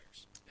 20-point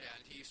affairs. Yeah,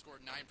 and he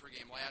scored 9 per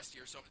game last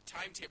year. So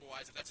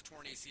timetable-wise, if that's a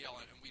torn ACL,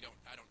 and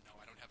I don't know.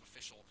 I don't have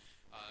official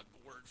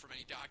word from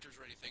any doctors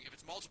or anything. If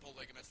it's multiple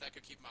ligaments, that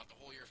could keep him out the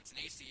whole year. If it's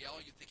an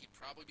ACL, you'd think he'd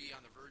probably be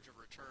on the verge of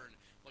return,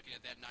 looking at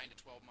that 9 to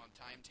 12-month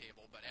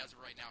timetable. But as of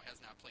right now, has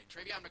not played.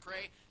 Travion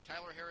McCray,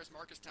 Tyler Harris,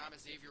 Marcus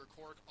Thomas, Xavier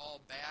Cork, all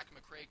back.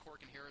 McCray,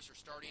 Cork, and Harris are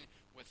starting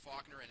with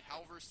Faulkner and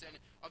Halverson.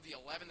 Of the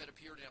 11 that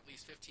appeared in at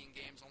least 15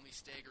 games, only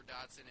Stager,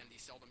 Dotson, and the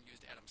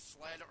seldom-used Adam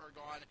Sled are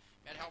gone.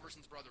 Matt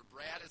Halverson's brother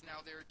Brad is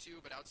now there,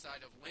 too. But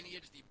outside of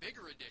lineage, the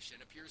bigger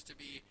addition appears to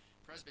be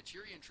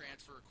Presbyterian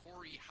transfer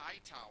Corey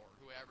Hightower,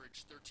 who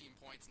averaged 13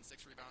 points and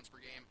 6 rebounds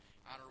per game.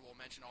 Honorable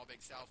mention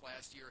All-Big South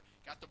last year.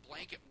 Got the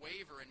blanket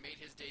waiver and made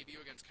his debut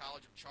against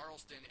College of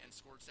Charleston and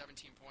scored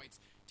 17 points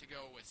to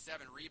go with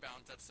 7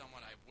 rebounds. That's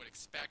someone I would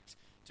expect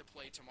to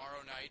play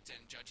tomorrow night, and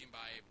judging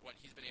by what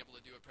he's been able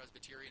to do at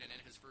Presbyterian and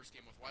in his first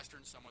game with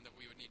Western, someone that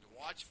we would need to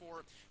watch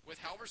for.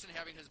 With Halverson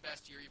having his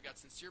best year, you've got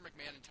Sincere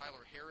McMahon and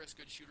Tyler Harris,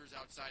 good shooters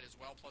outside as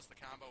well, plus the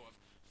combo of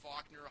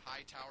Faulkner,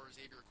 Hightower,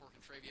 Xavier Cork,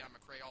 and Travion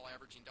McCray all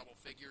averaging double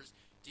figures.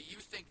 Do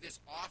you think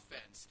this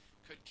offense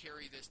could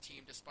carry this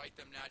team despite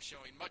them not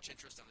showing much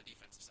interest on the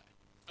defensive side?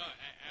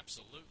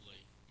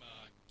 Absolutely.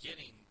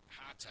 Getting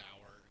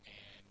Hightower,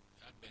 and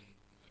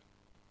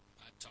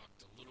I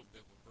talked a little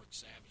bit with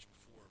Brooks Savage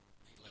before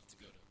he left to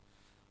go to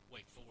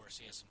Wake Forest.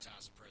 He has some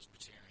ties to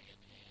Presbyterian,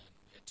 and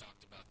had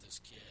talked about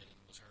this kid and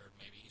was heard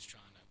maybe he's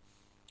trying to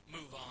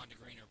move on to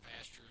greener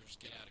pastures,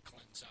 get out of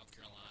Clinton, South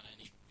Carolina,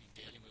 and he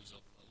did. He moves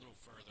up a little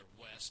further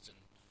west and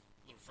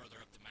a little further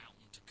up the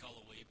mountain to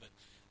Cullowhee, but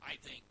I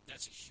think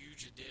that's a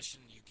huge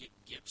addition. You get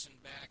Gibson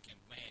back, and,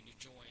 man, you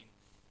join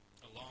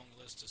a long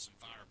list of some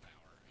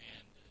firepower.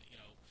 And,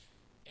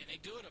 and they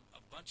do it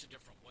a bunch of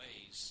different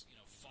ways.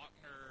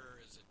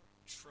 Faulkner is a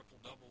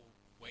triple-double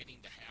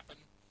waiting to happen,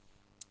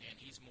 and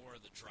he's more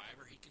of the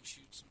driver. He can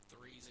shoot some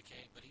threes,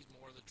 okay, but he's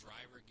more of the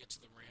driver, get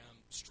to the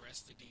rim, stress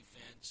the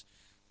defense.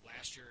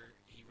 Last year,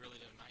 he really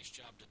did a nice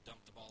job to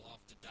dump the ball off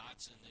to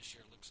Dotson. This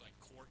year, it looks like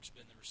Cork's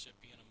been the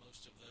recipient of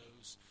most of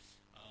those.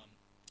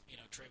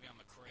 Travion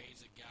McCray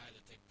is a guy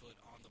that they put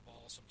on the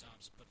ball,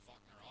 sometimes put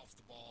Faulkner off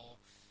the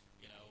ball.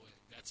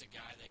 That's a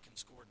guy that can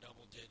score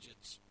double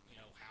digits.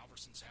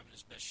 Halverson's having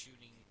his best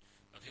shooting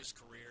of his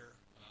career.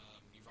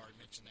 You've already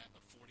mentioned that,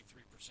 but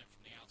 43%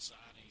 from the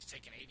outside, and he's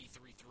taken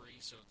 83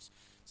 threes, so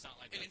it's not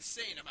like an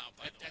insane amount,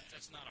 by the way.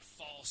 That's not a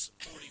false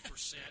 40%.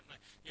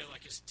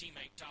 Like his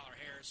teammate Tyler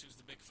Harris, who's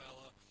the big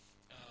fella,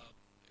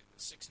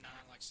 6'9",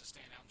 likes to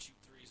stand out and shoot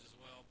threes as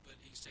well, but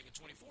he's taking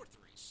 24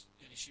 threes,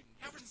 and he's shooting.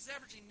 Halverson's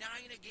averaging 9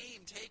 a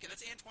game taken.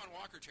 That's Antoine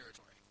Walker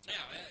territory.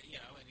 Yeah,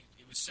 and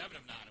he was 7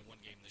 of 9 in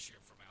one game this year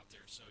from out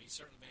there, so he's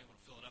certainly been able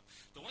to fill it up.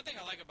 The one thing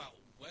I like about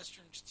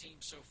Western's team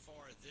so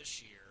far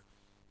this year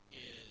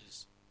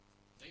is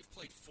they've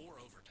played 4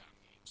 overtime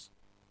games,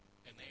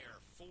 and they are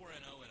 4-0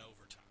 in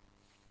overtime.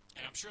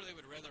 And I'm sure they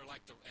would rather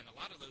and a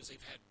lot of those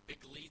they've had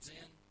big leads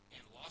in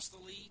and lost the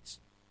leads,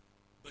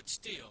 but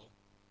still,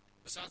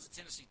 besides the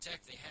Tennessee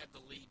Tech, they had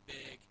the lead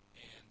big,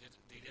 and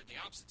they did the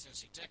opposite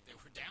Tennessee Tech. They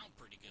were down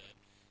pretty good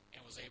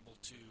and was able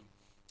to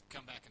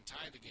come back and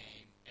tie the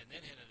game, and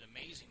then hit an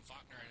amazing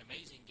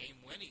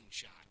game-winning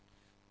shot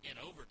in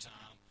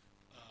overtime,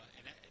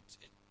 and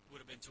it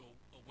would have been to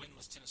a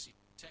winless Tennessee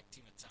Tech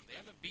team at the time. They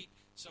haven't beat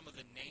some of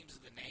the names,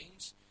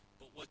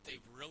 but what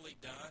they've really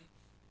done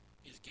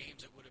is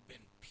games that would have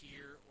been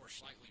peer or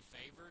slightly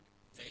favored,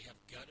 they have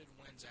gutted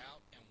wins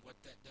out, and what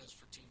that does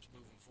for teams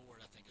moving forward,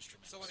 I think, is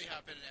tremendous. So let me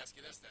hop in and ask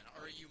you this then.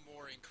 Are you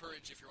more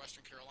encouraged, if you're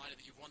Western Carolina,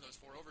 that you've won those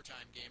 4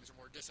 overtime games, or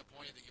more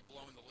disappointed that you've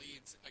blown the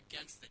leads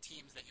against the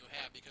teams that you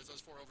have? Because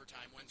those 4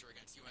 overtime wins are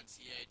against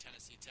UNCA,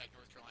 Tennessee Tech,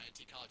 North Carolina,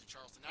 T College of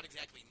Charleston, not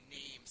exactly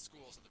named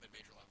schools at the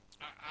mid-major level.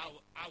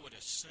 I would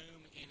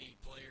assume any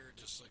player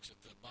just looks at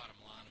the bottom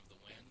line of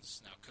the wins.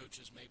 Now,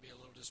 coaches may be a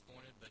little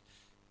disappointed, but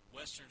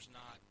Western's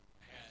not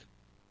had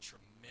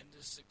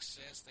tremendous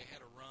success. They had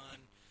a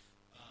run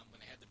when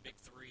they had the Big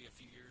Three a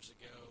few years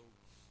ago.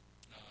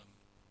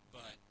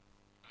 But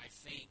I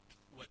think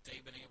what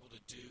they've been able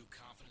to do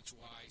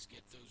confidence-wise,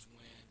 get those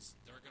wins,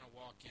 they're going to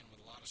walk in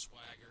with a lot of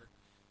swagger.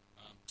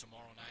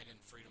 Tomorrow night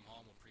in Freedom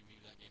Hall, we'll preview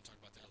that game, talk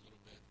about that a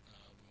little bit.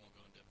 We won't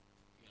go into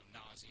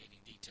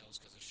nauseating details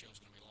because the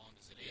show's going to be long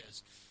as it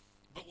is.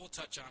 But we'll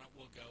touch on it,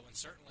 we'll go. And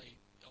certainly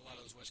a lot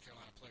of those West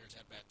Carolina players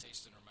had bad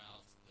taste in their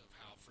mouth of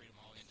how Freedom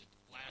Hall ended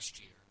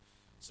last year.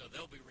 So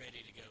they'll be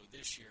ready to go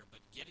this year. But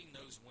getting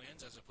those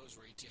wins, as opposed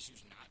to where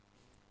ETSU's not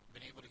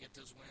been able to get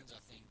those wins, I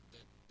think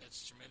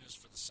that's tremendous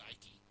for the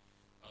psyche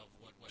of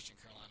what Western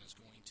Carolina is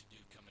going to do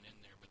coming in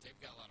there. But they've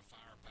got a lot of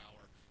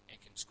firepower and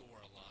can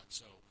score a lot.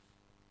 So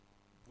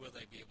will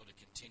they be able to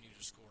continue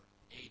to score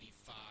 85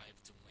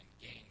 to win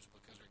games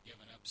because they're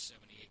giving up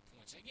 78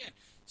 points? Again,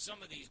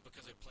 some of these,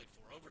 because they played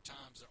 4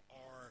 overtimes, there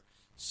are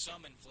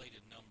some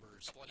inflated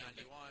numbers. A couple of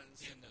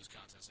 91s. In those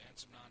contests, and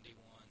some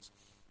 91s.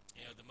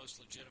 You know, the most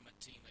legitimate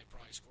team they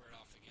probably squared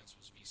off against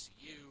was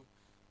VCU,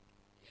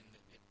 and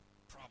it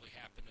probably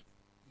happened if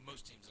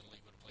most teams in the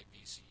league would have played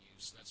VCU,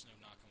 so that's no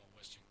knock on what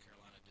Western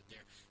Carolina did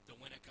there. The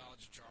win at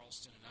College of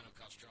Charleston, and I know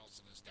College of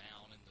Charleston is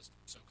down, and the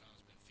SoCon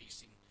has been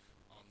feasting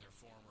on their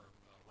former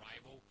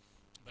rival,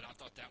 but I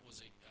thought that was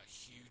a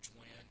huge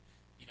win.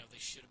 You know, they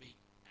should have beat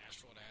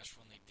Asheville,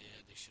 and they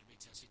did. They should have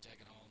beat Tennessee Tech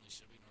at home. They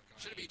should have beat North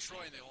Carolina. Should have beat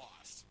Troy, and they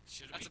lost.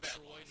 Should have beat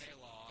Troy, and they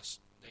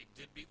lost. They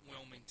did beat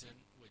Wilmington,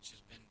 which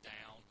has been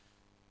down.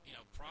 You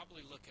know,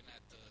 probably looking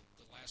at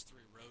the last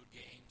 3 road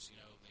games, you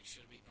know, they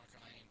should have beat North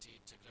Carolina A&T,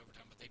 took it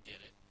overtime, but they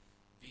did it.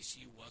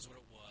 VCU was what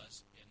it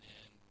was, and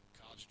then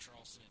College of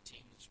Charleston, a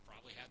team that's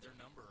probably had their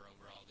number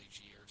over all these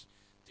years,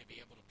 to be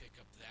able to pick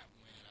up that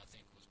win, I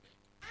think, was big.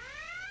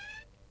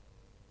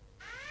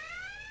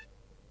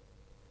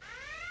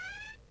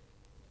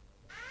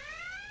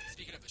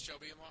 Speaking of the show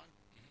being long,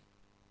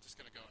 just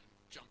going to go and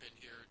jump in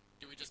here.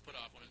 Do we just put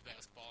off women's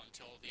basketball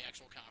until the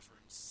actual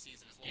conference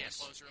season is a little bit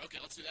closer?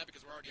 Okay, let's do that because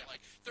we're already at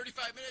like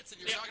 35 minutes,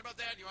 and you're talking about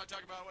that, and you want to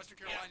talk about Western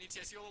Carolina and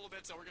ETSU a little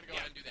bit, so we're going to go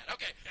ahead and do that.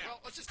 Okay,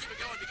 well, let's just keep it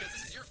going because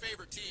this is your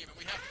favorite team, and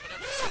we have to put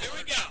everything. Here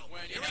we go.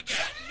 When Here we go.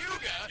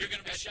 Chattanooga, You're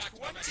going to be shocked.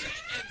 20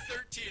 and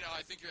 13. Oh,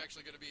 I think you're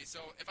actually going to be.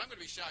 So if I'm going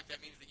to be shocked,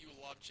 that means that you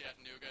love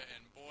Chattanooga,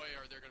 and boy,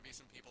 are there going to be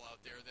some people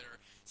out there that are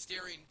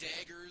staring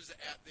daggers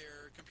at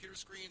their computer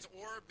screens,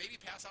 or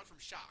maybe pass out from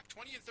shock.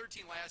 20 and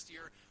 13 last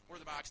year were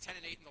the Mocs, 10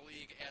 and 8 in the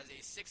league as a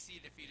 6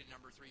 seed defeated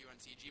number 3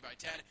 UNCG by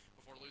 10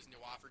 before losing to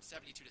Wofford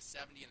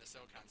 72-70 in the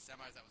SoCon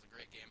semis. That was a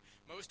great game.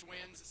 Most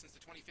wins since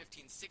the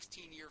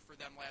 2015-16 year for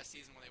them last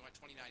season when they went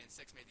 29 and 6,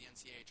 made the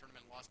NCAA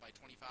tournament, lost by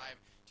 25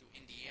 to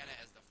Indiana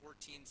as the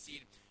 14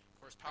 seed. Of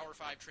course, Power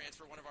 5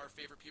 transfer, one of our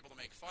favorite people to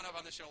make fun of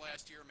on the show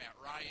last year, Matt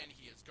Ryan.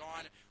 He is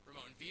gone.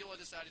 Ramon Vila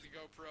decided to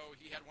go pro.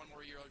 He had one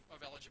more year of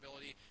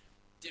eligibility.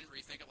 Didn't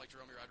rethink it like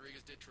Jerome Rodriguez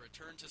did to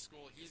return to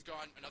school. He's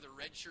gone. Another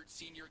redshirt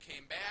senior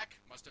came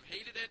back, must have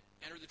hated it,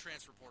 entered the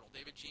transfer portal.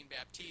 David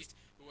Jean-Baptiste,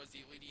 who was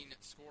the leading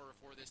scorer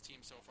for this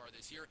team so far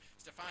this year.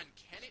 Stefan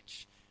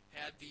Kenich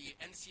had the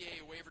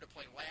NCAA waiver to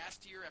play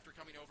last year after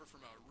coming over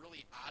from a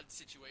really odd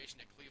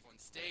situation at Cleveland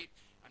State.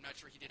 I'm not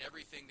sure he did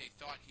everything they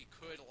thought he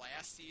could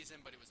last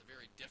season, but it was a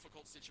very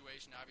difficult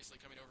situation,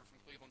 obviously, coming over from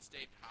Cleveland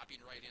State,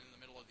 hopping right in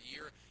the middle of the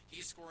year.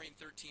 He's scoring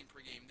 13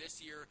 per game this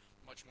year,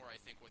 much more, I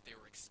think, what they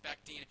were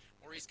expecting.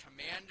 Maurice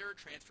Commander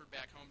transferred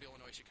back home to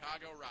Illinois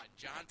Chicago. Rod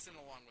Johnson,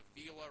 along with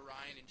Vila,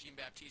 Ryan, and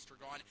Jean-Baptiste are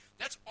gone.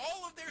 That's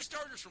all of their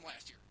starters from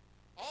last year.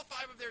 All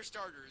 5 of their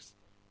starters.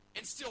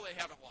 And still they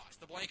haven't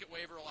lost. The blanket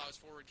waiver allows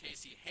forward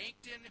Casey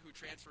Hankton, who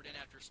transferred in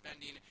after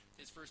spending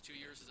his first 2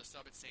 years as a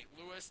sub at St.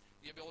 Louis,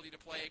 the ability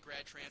to play.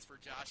 Grad transfer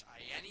Josh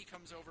Ianni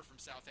comes over from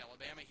South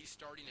Alabama. He's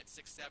starting at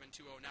 6'7",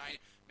 209.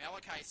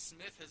 Malachi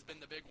Smith has been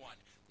the big one.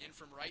 In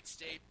from Wright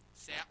State,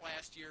 sat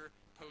last year,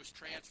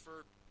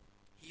 post-transfer.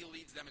 He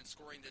leads them in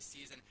scoring this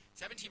season.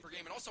 17 per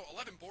game, and also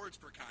 11 boards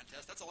per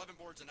contest. That's 11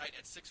 boards a night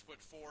at 6'4".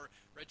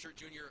 Redshirt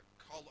junior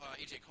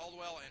A.J.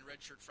 Caldwell and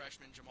redshirt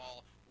freshman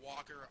Jamal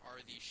Walker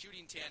are the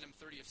shooting tandem,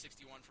 30 of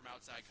 61 from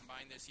outside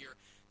combined this year.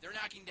 They're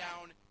knocking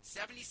down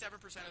 77%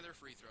 of their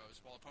free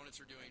throws, while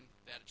opponents are doing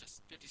that at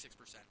just 56%.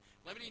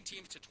 Limiting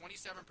teams to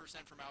 27%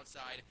 from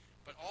outside,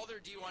 but all their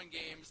D1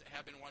 games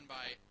have been won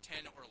by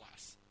 10 or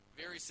less.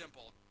 Very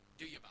simple.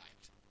 Do you buy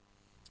it?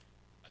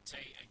 I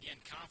tell you,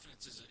 again,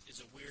 confidence is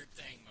a weird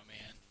thing, my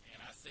man.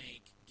 And I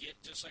think,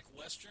 just like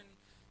Western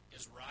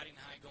is riding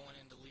high going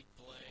into league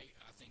play,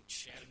 I think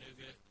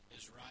Chattanooga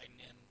is riding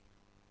in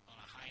on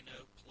a high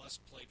note, plus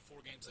played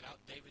 4 games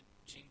without David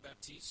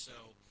Jean-Baptiste.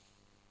 So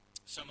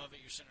some of it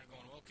you're sitting there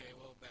going, okay,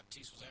 well,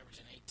 Baptiste was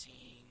averaging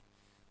 18.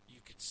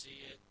 You could see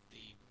it.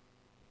 The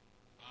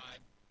odd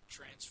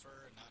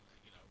transfer, and not,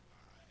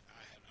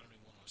 I don't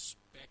even want to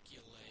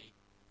speculate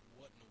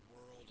what in the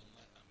world.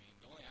 I mean,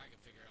 the only thing I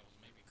could figure out was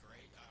maybe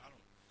Gray.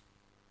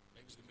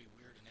 Maybe it's going to be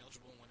weird and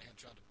eligible when they had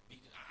tried to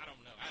beat it. I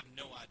don't know. I have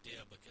no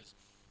idea because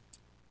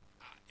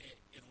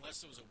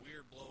unless it was a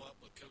weird blow-up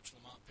with Coach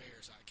Lamont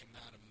Paris, I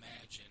cannot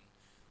imagine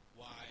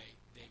why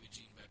David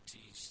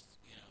Jean-Baptiste,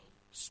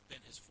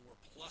 spent his 4+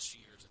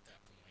 years at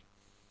that point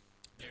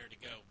there to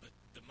go. But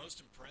the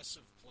most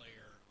impressive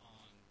player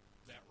on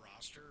that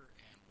roster,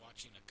 and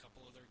watching a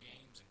couple of their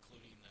games,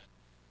 including the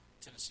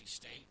Tennessee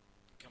State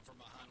come from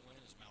behind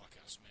win, is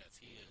Malachi Smith.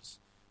 He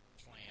is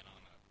playing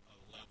on a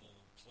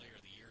level, player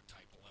of the year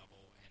type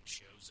level, and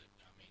shows it.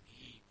 I mean,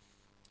 he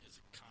is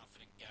a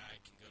confident guy,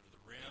 can go to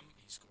the rim.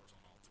 He scores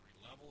on all 3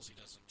 levels. He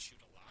doesn't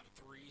shoot a lot of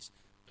threes,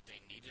 but they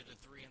needed a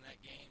 3 in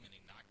that game, and he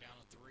knocked down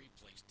a 3,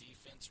 plays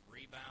defense,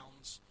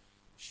 rebounds,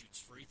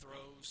 shoots free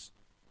throws,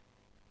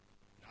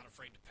 not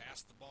afraid to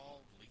pass the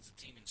ball, leads the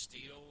team in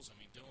steals. I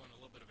mean, doing a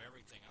little bit of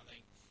everything. I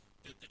think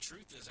the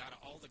truth is, out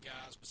of all the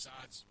guys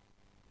besides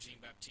Jean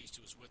Baptiste,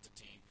 who was with the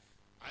team.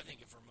 I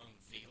think if Ramon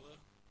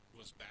Vila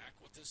was back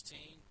with this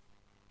team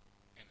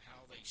and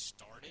how they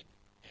started,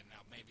 and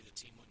now maybe the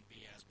team wouldn't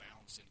be as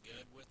balanced and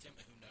good with him,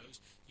 and who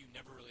knows? You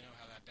never really know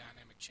how that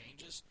dynamic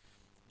changes.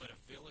 But if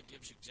Villa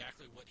gives you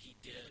exactly what he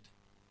did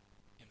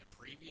in the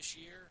previous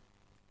year,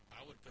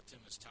 I would put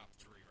them as top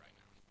 3 right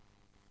now.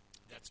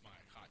 That's my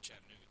hot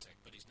Chattanooga take,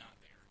 but he's not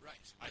there.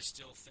 Right. I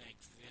still think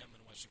them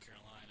in Western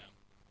Carolina,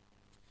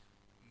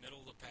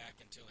 middle of the pack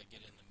until they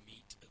get in the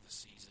meat of the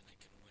season and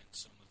can win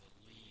some of the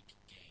league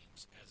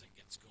games as it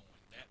gets going.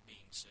 That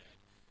being said,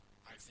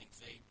 I think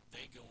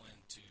they go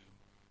into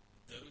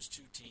those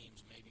 2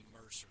 teams, maybe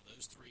Mercer,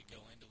 those 3 go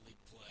into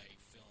league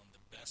play feeling the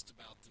best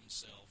about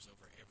themselves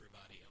over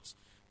everybody else.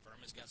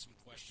 Furman's got some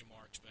question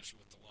marks,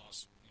 especially with the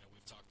loss,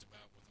 we've talked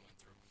about with the win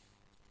through.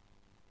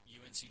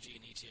 UNCG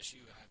and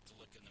ETSU have to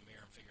look in the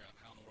mirror and figure out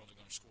how in the world they're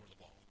going to score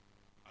the ball.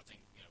 I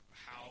think,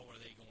 how are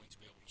they going to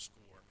be able to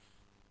score?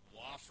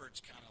 Wofford's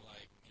kind of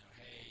like,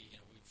 hey,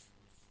 we've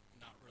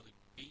not really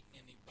beaten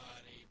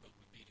anybody, but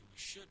we beat who we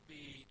should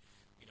beat.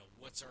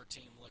 What's our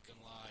team looking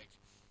like?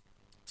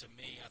 To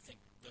me, I think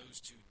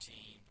those 3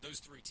 teams,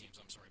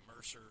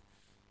 Mercer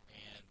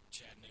and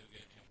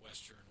Chattanooga and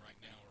Western right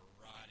now are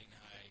riding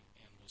high,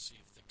 and we'll see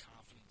if the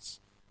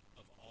confidence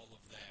of all of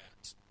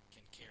that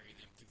can carry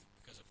them through.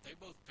 Because if they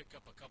both pick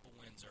up a couple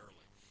wins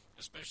early,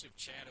 especially if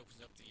Chad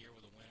opens up the year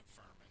with a win at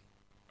Furman,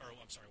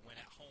 win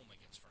at home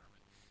against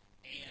Furman,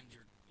 and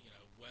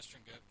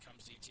Western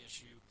comes to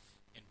ETSU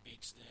and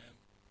beats them,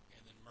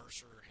 and then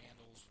Mercer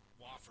handles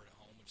Wofford at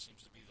home, which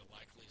seems to be the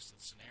likeliest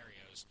of the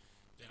scenarios,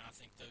 then I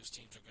think those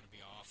teams are going to be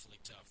awfully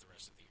tough the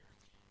rest of the year.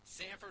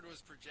 Sanford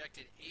was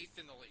projected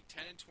 8th in the league,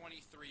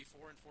 10-23,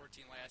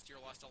 4-14 last year,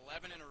 lost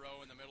 11 in a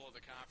row in the middle of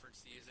the conference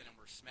season, and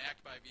were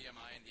smacked by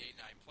VMI in the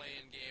 8-9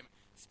 play-in game,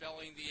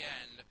 spelling the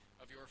end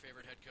of your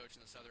favorite head coach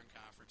in the Southern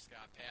Conference,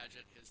 Scott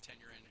Padgett. His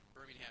tenure in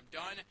Birmingham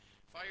done.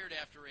 Fired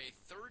after a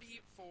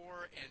 34-74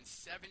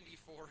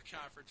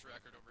 conference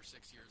record over 6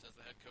 years as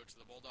the head coach of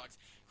the Bulldogs.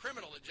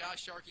 Criminal that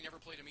Josh Sharkey never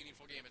played a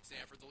meaningful game at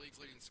Sanford. The league's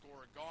leading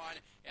scorer gone.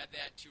 Add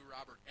that to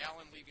Robert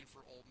Allen leaving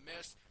for Ole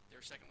Miss, their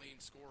second leading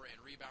scorer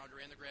and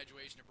rebounder, and the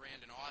graduation of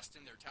Brandon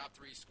Austin. Their top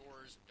 3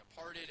 scorers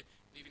departed,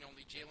 leaving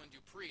only Jalen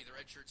Dupree, the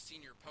redshirt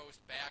senior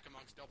post, back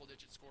amongst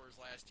double-digit scorers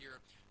last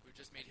year, who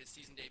just made his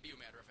season debut,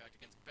 matter of fact,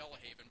 against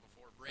Bellahaven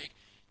before break.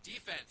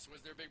 Defense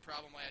was their big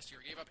problem last year.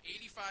 Gave up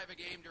 85 a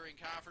game during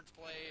conference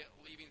play,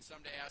 leaving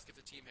some to ask if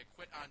the team had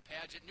quit on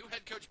Padgett. New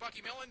head coach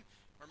Bucky Millen,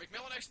 or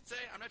McMillan I should say,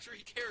 I'm not sure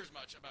he cares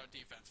much about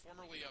defense.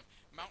 Formerly of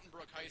Mountain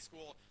Brook High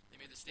School, they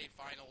made the state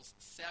finals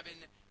 7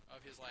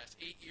 of his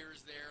last 8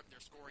 years there. They're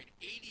scoring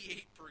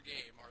 88 per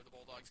game, are the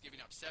Bulldogs,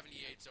 giving up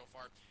 78 so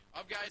far.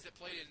 Of guys that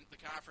played in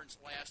the conference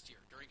last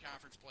year, during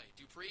conference play,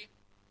 Dupree,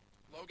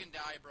 Logan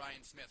Dye,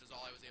 Brian Smith is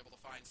all I was able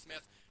to find.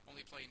 Smith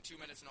only playing 2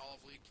 minutes in all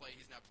of league play.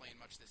 He's not playing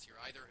much this year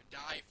either.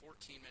 Dye,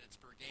 14 minutes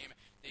per game.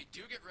 They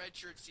do get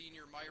redshirt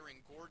senior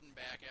Myron Gordon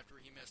back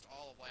after he missed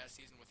all of last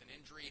season with an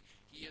injury.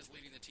 He is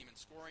leading the team in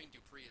scoring.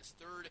 Dupree is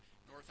 3rd.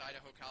 North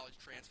Idaho College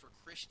transfer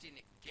Christian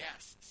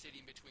Guess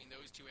sitting between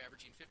those 2,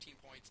 averaging 15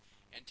 points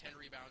and 10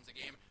 rebounds a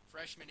game.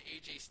 Freshman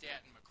A.J.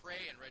 Staten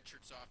McCray and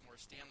redshirt sophomore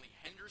Stanley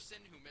Henderson,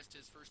 who missed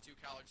his first 2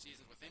 college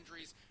seasons with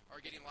injuries, are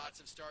getting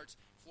lots of starts.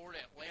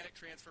 Florida Atlantic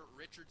transfer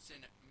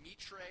Richardson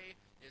Mitre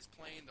is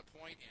playing the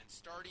point and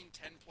starting.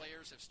 10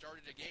 players have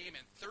started a game,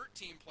 and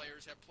 13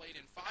 players have played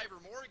in 5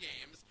 or more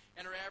games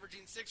and are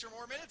averaging 6 or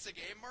more minutes a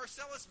game.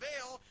 Marcellus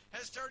Vale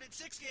has started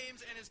 6 games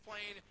and is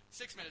playing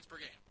 6 minutes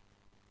per game.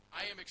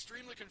 I am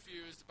extremely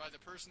confused by the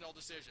personnel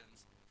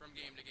decisions from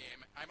game to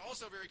game. I'm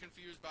also very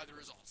confused by the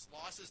results.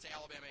 Losses to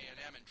Alabama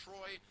A&M and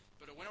Troy,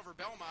 but a win over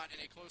Belmont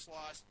and a close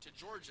loss to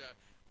Georgia.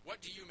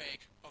 What do you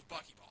make of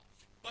Buckyball?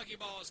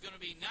 Buckyball is going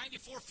to be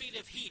 94 feet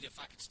of heat, if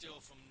I could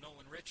steal from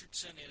Nolan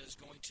Richardson. It is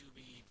going to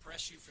be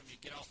press you from you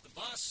get off the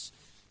bus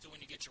to when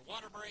you get your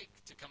water break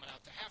to coming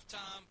out to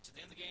halftime to the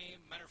end of the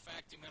game. Matter of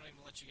fact, they might not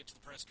even let you get to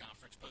the press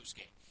conference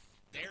post-game.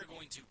 They're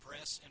going to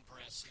press and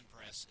press and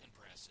press and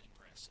press and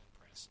press and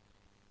press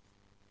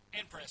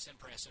and press and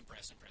press and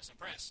press and press and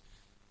press.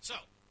 So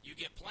you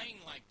get playing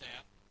like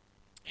that,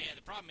 and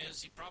the problem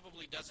is he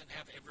probably doesn't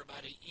have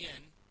everybody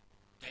in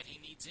that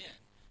he needs in.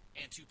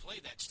 And to play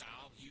that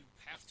style, you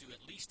have to at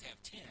least have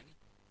 10,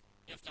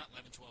 if not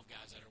 11, 12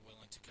 guys that are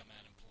willing to come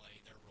out and play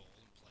their role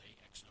and play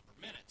X number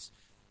of minutes.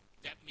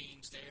 That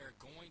means they're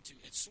going to,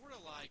 it's sort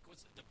of like,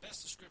 what's the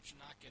best description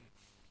I can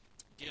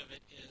give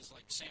it is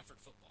like Sanford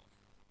football.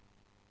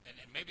 And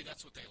maybe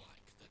that's what they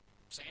like. That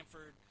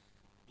Sanford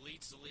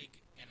leads the league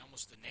and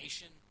almost the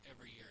nation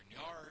every year in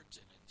yards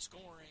and in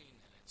scoring,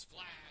 and it's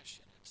flash,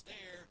 and it's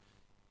there,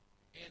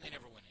 and they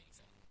never win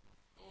anything.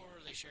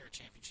 Or they share a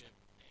championship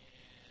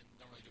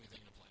don't really do anything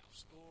in the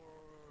playoffs.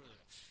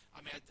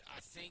 I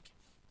think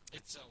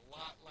it's a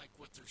lot like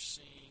what they're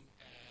seeing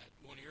at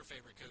one of your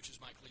favorite coaches,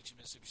 Mike Leach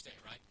at Mississippi State,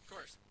 right? Of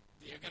course.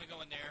 They're going to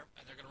go in there,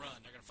 and they're going to run,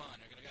 they're going to fun,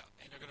 they're going to go,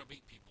 and they're going to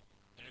beat people,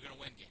 and they're going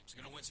to win games.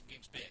 They're going to win some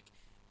games big,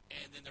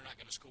 and then they're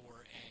not going to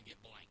score and get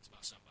blanked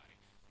by somebody.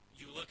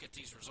 You look at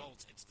these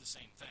results, it's the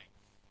same thing.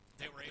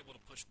 they were able to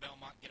push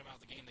Belmont, get them out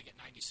of the game. They get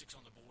 96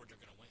 on the board. They're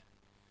going to win.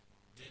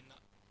 Then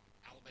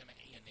Alabama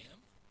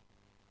A&M.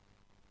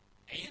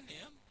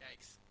 A&M?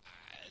 Yikes.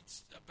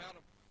 It's about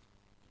a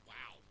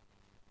wow.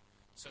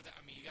 So,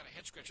 you got a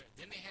head-scratcher.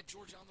 Then they had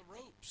Georgia on the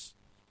ropes.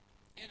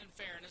 And in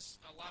fairness,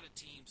 a lot of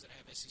teams that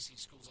have SEC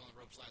schools on the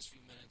ropes last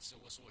few minutes, a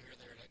whistle here,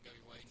 there, doesn't go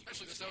your way. And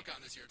Especially the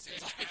SoCon this year, it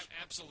seems like.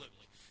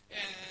 Absolutely.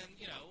 And,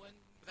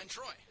 But then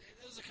Troy.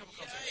 There's a couple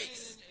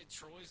Yikes. and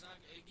Troy's not,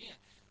 again,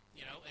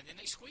 and then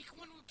they squeak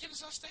one with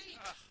Kennesaw State,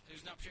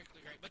 who's not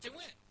particularly great, but they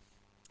win.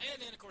 And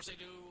then, of course, they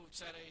do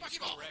set a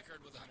school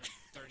record with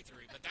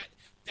 133. But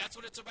that's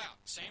what it's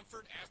about.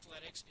 Samford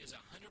Athletics is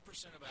 100%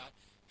 about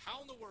how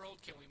in the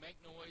world can we make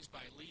noise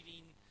by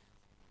leading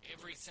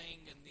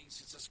everything in these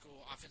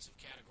school offensive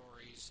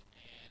categories,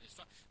 and it's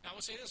fun. Now, I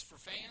will say this for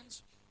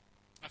fans.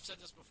 I've said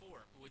this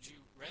before. Would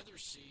you rather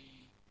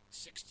see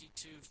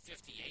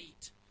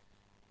 62-58,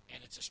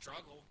 and it's a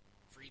struggle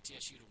for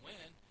ETSU to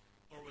win,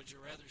 or would you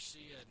rather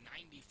see a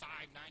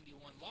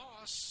 95-91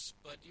 loss,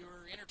 but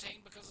you're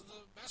entertained because of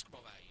the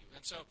basketball value?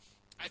 And so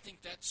I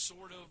think that's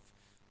sort of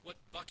what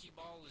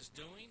Buckyball is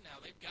doing. Now,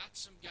 they've got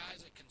some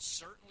guys that can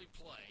certainly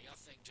play. I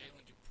think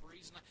Jalen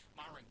Dupree's not.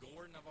 Myron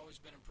Gordon I've always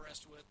been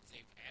impressed with.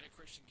 They've added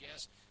Christian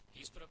Guest.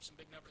 He's put up some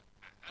big numbers.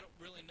 I don't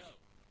really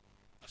know.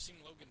 I've seen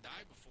Logan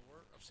Dye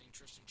before. I've seen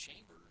Tristan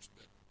Chambers,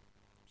 but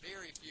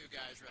very few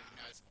guys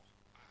recognizable.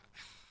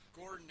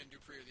 Gordon and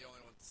Dupree are the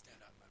only ones that stand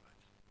out in my mind.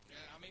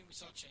 Yeah, we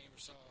saw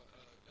Chambers.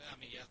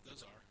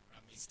 Those are.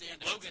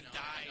 Stand Logan outs,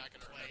 Dye I'm not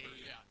gonna played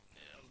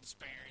remember,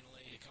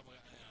 sparingly. A couple.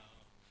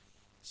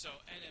 So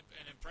and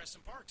in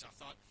Preston Parks, I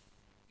thought,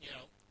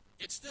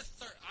 it's the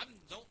third. I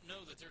don't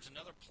know that there's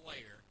another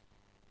player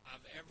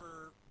I've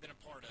ever been a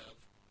part of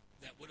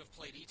that would have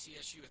played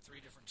ETSU at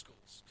 3 different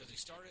schools, because he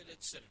started at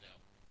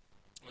Citadel,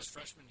 was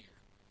freshman year,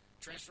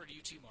 transferred to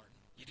UT Martin.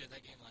 You did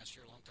that game last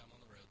year, a long time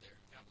on the road there.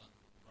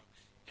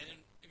 And then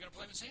you're going to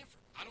play him in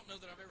Sanford. I don't know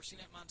that I've ever seen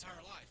that in my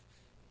entire life.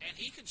 And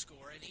he can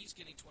score, and he's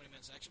getting 20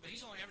 minutes action, but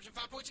he's only averaging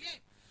 5 points a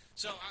game.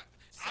 So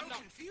I'm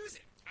not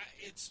confusing.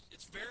 It's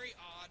very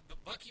odd,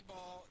 but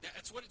Buckyball,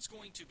 that's what it's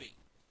going to be.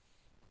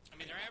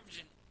 They're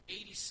averaging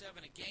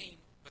 87 a game,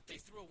 but they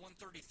threw a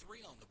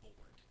 133 on the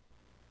board.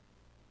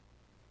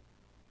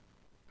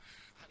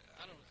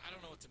 I don't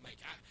know what to make.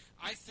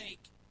 I think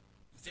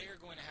they're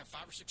going to have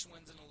 5 or 6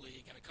 wins in the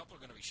league, and a couple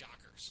are going to be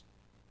shockers.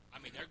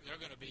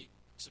 They're going to be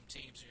some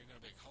teams, and you're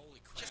going to be like,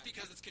 holy crap. Just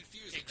because it's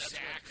confusing.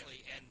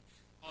 Exactly. And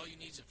all you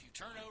need is a few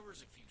turnovers,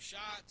 a few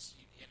shots,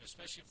 and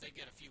especially if they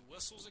get a few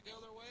whistles that go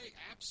their way,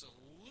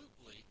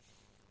 absolutely,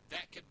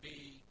 that could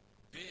be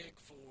big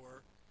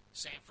for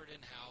Sanford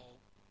and how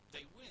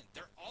they win.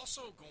 They're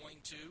also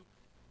going to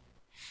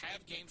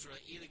have games where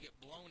they either get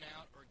blown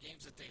out or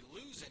games that they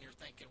lose, and you're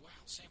thinking,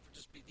 wow, Sanford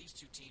just beat these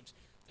 2 teams.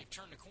 They've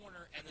turned the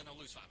corner, and then they'll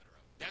lose 5 in a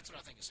row. That's what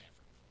I think of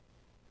Sanford.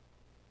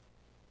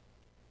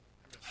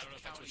 I don't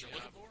know if that's what you're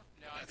looking for.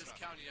 No, I'm just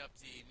counting up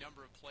the number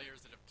of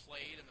players that have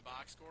played in the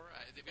box score.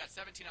 They've got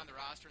 17 on the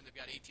roster, and they've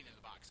got 18 in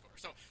the box score.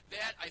 So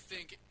that, I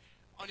think,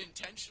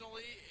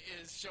 unintentionally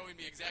is showing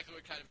me exactly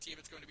what kind of team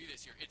it's going to be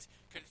this year. It's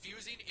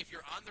confusing. If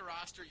you're on the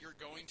roster, you're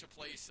going to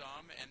play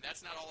some, and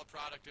that's not all a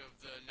product of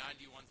the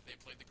 91s that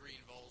they played, the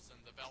Greenvilles and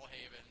the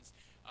Bellhavens.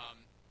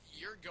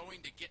 You're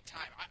going to get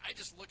time. I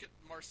just look at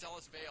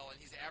Marcellus Vale,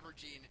 and he's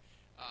averaging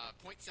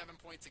 0.7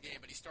 points a game,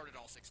 but he started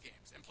all 6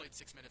 games and played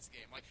 6 minutes a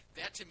game.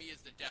 That, to me,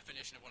 is the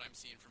definition of what I'm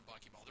seeing from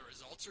Buckyball. The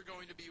results are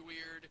going to be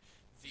weird.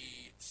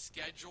 The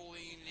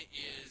scheduling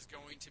is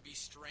going to be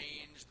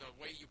strange. The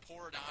way you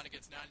pour it on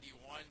against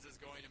 91s is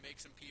going to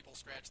make some people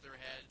scratch their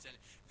heads. And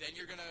then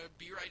you're going to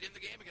be right in the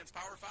game against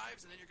Power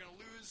 5s, and then you're going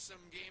to lose some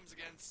games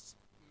against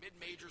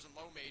mid-majors and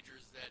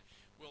low-majors that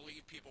will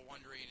leave people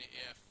wondering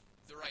if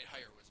the right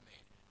hire was made.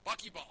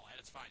 Buckyball at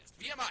its finest.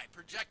 VMI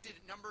projected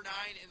number 9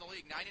 in the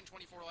league,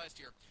 9-24 last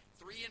year,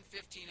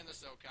 3-15 in the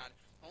SoCon.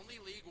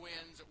 Only league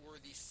wins were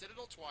the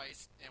Citadel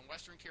twice and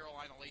Western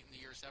Carolina late in the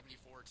year,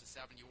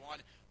 74-71.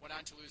 Went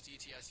on to lose to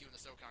ETSU in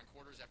the SoCon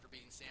quarters after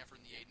beating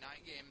Sanford in the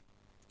 8-9 game.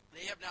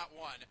 They have not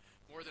won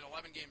more than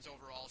 11 games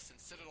overall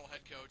since Citadel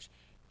head coach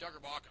Duggar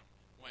Baucom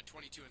went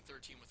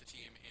 22-13 with the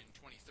team in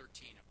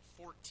 2013-14.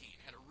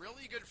 Had a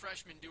really good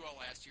freshman duo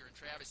last year in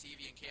Travis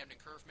Evie and Camden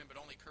Kerfman, but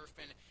only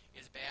Kerfman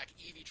is back.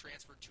 Evie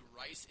transferred to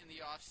Rice in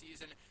the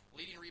offseason.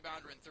 Leading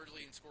rebounder and third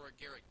leading scorer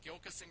Garrett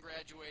Gilkison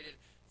graduated.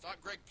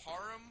 Thought Greg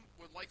Parham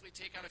would likely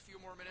take on a few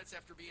more minutes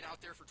after being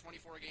out there for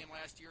 24 a game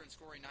last year and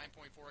scoring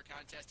 9.4 a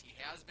contest. He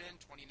has been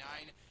 29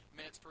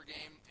 minutes per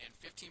game and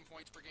 15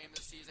 points per game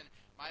this season.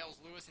 Miles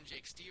Lewis and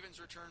Jake Stevens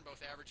returned,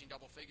 both averaging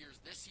double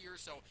figures this year.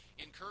 So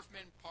in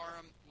Kerfman,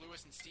 Parham,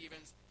 Lewis, and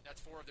Stevens,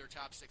 that's 4 of their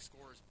top 6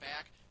 scorers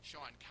back.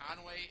 Sean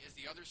Conway is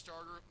the other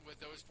starter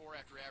with those 4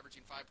 after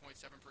averaging 5.7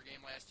 per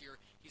game last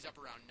year. He's up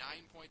around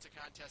 9 points a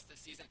contest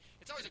this season.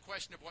 It's always a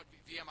question of what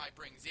VMI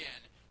brings in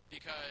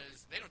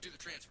because they don't do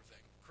the transfer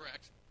thing,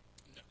 correct?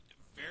 No,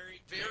 very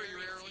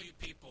rarely few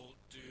people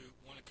do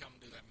want to come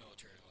do that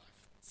military life.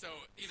 So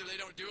either they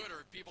don't do it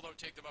or people don't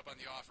take them up on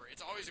the offer.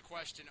 It's always a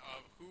question of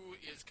who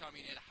is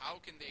coming in.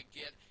 How can they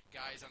get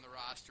guys on the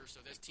roster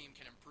so this team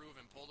can improve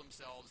and pull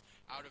themselves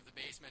out of the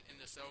basement in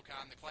the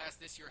SoCon? The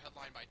class this year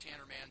headlined by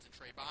Tanner Mans and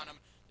Trey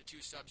Bonham, the two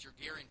subs you're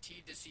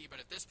guaranteed to see.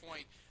 But at this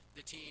point,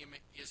 the team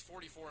is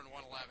 44-111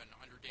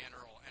 under Dan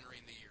Earl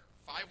entering the year.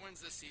 5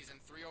 wins this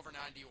season, 3 over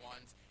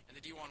non-D1s, and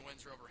the D1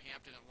 wins are over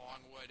Hampton and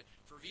Longwood.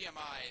 For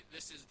VMI,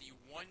 this is the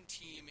one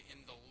team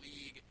in the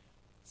league.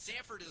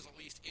 Sanford is at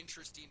least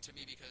interesting to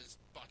me because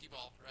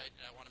buckyball, right?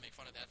 And I want to make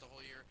fun of that the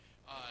whole year.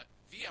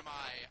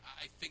 VMI,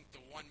 I think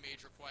the one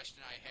major question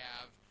I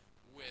have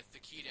with the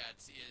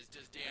Keydets is,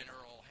 does Dan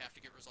Earl have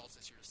to get results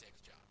this year to save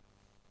his job?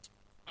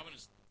 I'm gonna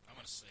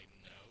say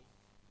no,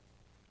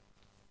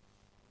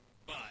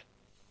 but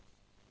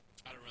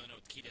I don't really know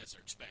what the Keydets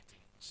are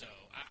expecting. So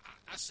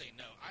I say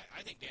no.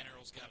 I think Dan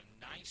Earl's got a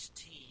nice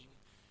team.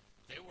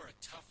 They were a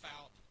tough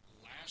out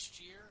last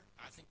year.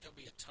 I think they'll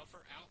be a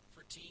tougher out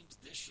for teams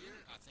this year.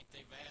 I think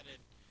they've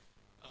added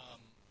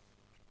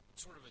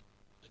sort of an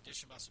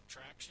addition by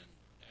subtraction.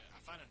 I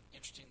find it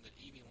interesting that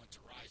Evie went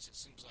to Rice. It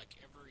seems like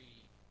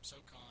every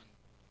SoCon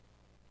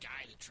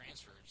guy that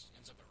transfers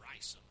ends up at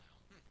Rice somehow.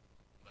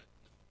 But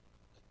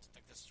I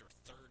think that's their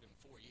 3rd in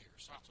 4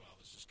 years. That's why I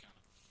was just kind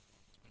of,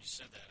 when you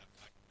said that,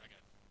 I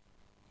got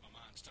my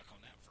mind stuck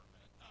on that for a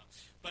minute.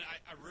 But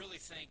I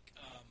really think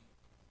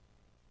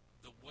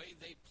the way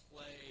they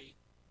play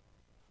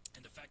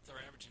and the fact they're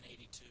averaging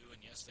 82,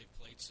 and yes, they've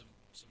played some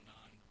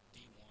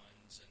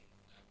non-D1s, and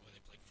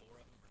they played 4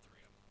 of them or 3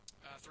 of them?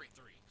 3.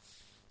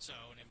 So,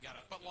 and they've got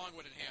But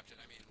Longwood and Hampton,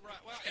 I mean. Right,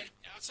 well, and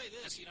I'll say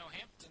this,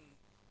 Hampton's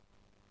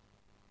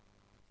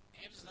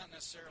not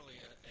necessarily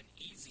an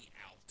easy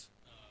out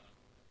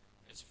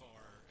as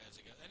far as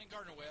it goes. And in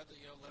Gardner-Webb,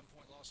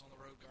 11-point loss on the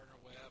road,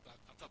 Gardner-Webb,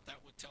 I thought that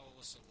would tell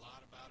us a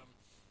lot about them.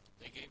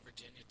 They gave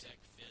Virginia Tech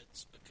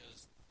fits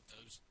because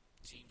those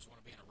teams want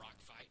to be in a rock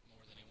fight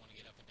more than they want to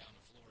get up and down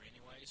the floor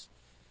anyways.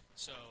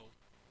 So,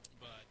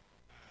 but,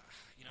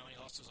 he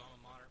lost his alma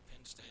mater,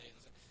 Penn State.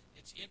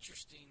 It's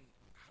interesting.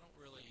 I don't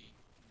really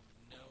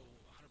know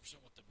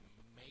 100% what to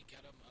make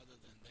out of him other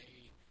than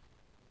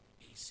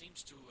he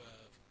seems to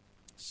have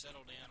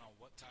settled in on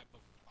what type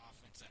of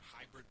offense, that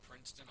hybrid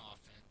Princeton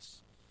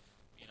offense.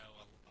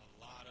 A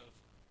lot of,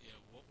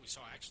 what we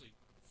saw actually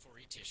for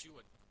ETSU,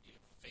 what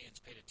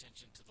fans paid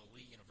attention to the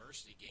Lee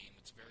University game,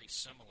 it's very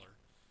similar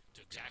to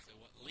exactly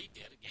what Lee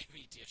did. It gave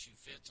ETSU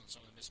fits on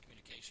some of the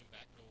miscommunication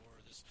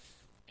backdoor.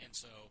 And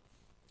so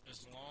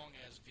as long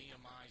as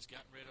VMI's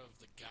gotten rid of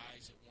the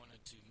guys that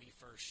wanted to me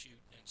first shoot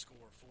and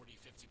score 40,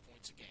 50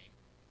 points a game,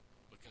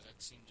 because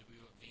that seemed to be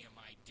what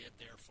VMI did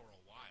there for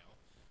a while,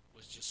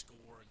 was just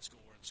score and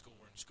score and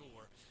score and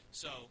score.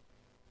 So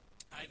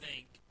I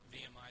think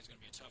VMI is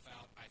going to be a tough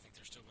out. I think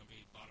they're still going to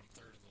be bottom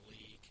third of the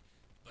league,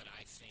 but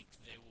I think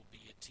they will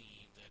be a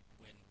team that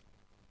when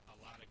a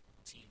lot of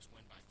teams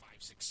win by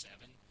 5, 6, 7,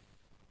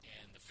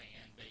 and the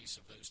fan base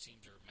of those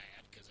teams are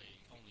mad because they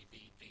only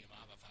beat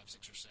VMI by 5,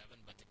 6, or 7,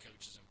 but the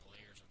coaches and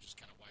players will just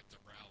kind of wipe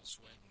their brow,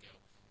 sweat, and go,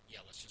 yeah,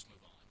 let's just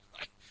move on.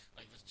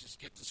 Like let's just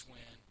get this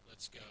win.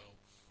 Let's go.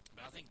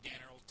 But I think Dan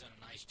Earl's done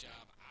a nice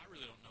job. I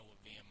really don't know what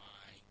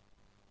VMI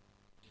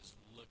is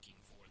looking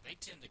for. They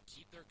tend to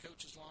keep their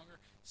coaches longer.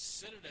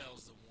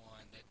 Citadel's the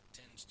one that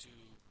tends to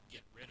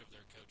get rid of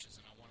their coaches,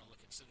 and I want to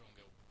look at Citadel and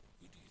go,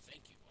 who do you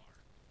think you are?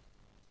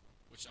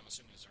 Which I'm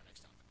assuming is our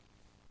next topic.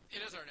 It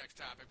is our next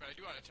topic, but I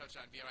do want to touch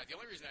on VMI. The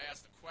only reason I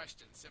asked the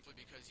question simply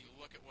because you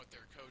look at what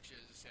their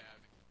coaches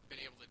have been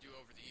able to do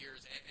over the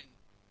years, and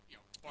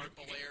Bart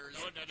Belair's.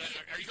 No.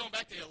 Are you going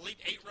back to the Elite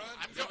 8 run?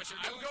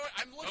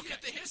 I'm looking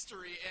at the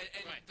history,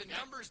 and right. The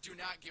numbers do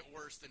not get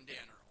worse than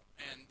Dan Earl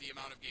and the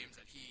amount of games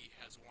that he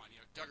has won.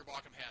 Duggar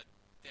Bauckham had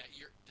that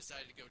year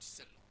decided to go to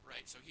Citadel,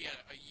 right? So he had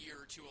a year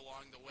or two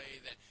along the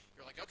way that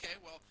you're like, okay,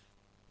 well,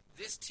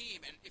 this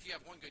team, and if you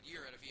have one good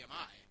year at a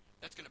VMI,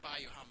 that's going to buy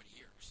you how many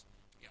years?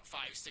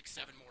 5, 6,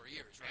 7 more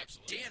years, right?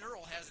 Absolutely. Dan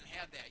Earl hasn't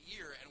had that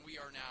year, and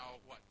we are now,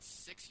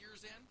 6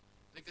 years in?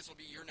 I think this will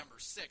be year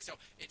number 6. So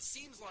it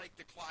seems like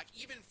the clock,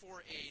 even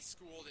for a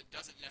school that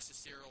doesn't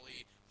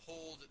necessarily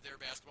hold their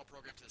basketball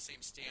program to the same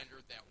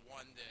standard that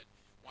one that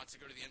wants to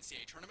go to the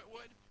NCAA tournament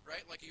would,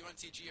 right? Like a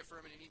UNCG, a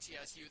Furman, and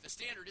ETSU, the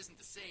standard isn't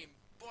the same,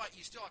 but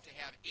you still have to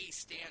have a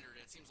standard.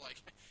 And it seems like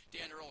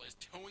Dan Earl is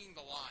towing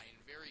the line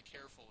very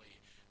carefully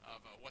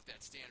of what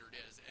that standard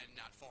is and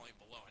not falling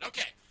below it.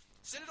 Okay,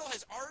 Citadel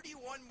has already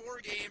won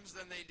more games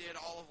than they did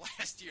all of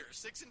last year.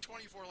 6-24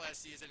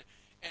 last season,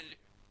 and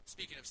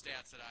speaking of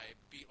stats that I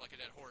beat like a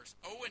dead horse,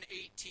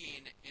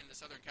 0-18 in the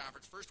Southern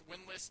Conference. First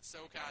winless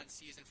SoCon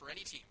season for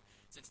any team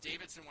since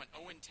Davidson went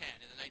 0-10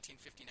 in the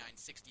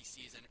 1959-60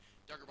 season.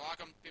 Duggar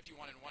Bauckham,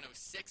 51-106,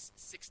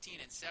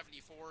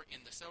 16-74 in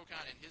the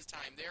SoCon in his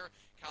time there.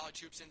 College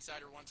Hoops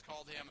Insider once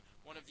called him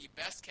one of the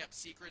best-kept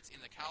secrets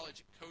in the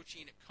college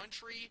coaching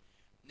country.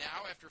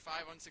 Now, after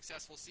 5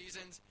 unsuccessful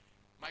seasons,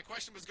 my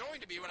question was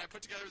going to be when I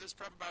put together this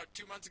prep about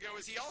 2 months ago,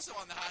 is he also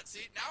on the hot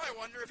seat? Now I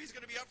wonder if he's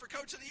going to be up for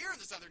Coach of the Year in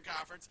the Southern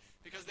Conference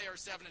because they are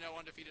 7-0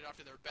 undefeated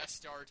after their best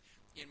start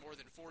in more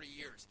than 40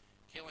 years.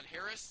 Kalen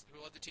Harris,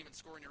 who led the team in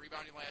scoring and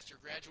rebounding last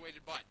year,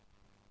 graduated, but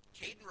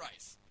Caden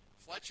Rice,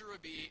 Fletcher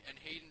Rabi, and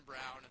Hayden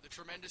Brown, the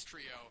tremendous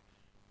trio,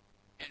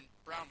 and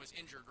Brown was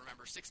injured,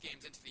 remember, 6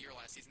 games into the year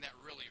last season. That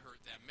really hurt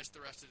them. Missed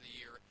the rest of the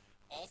year.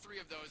 All 3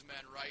 of those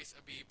men, Rice,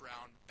 Abi,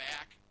 Brown,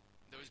 back,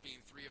 those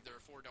being 3 of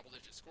their 4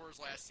 double-digit scorers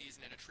last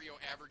season, and a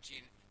trio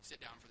averaging, sit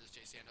down for this,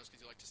 Jay Sandos,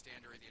 because you like to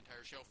stand during the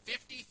entire show,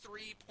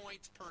 53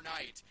 points per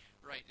night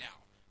right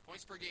now.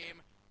 Points per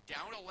game,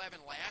 down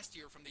 11 last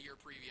year from the year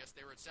previous.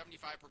 They were at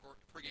 75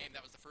 per game.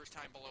 That was the first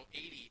time below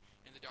 80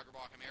 in the Duggar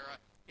Bauckham era.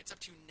 It's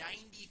up to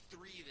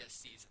 93 this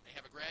season. They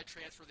have a grad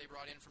transfer they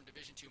brought in from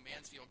Division II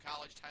Mansfield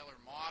College, Tyler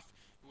Moff,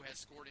 who has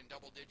scored in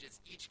double digits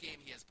each game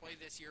he has played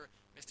this year.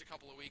 Missed a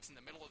couple of weeks in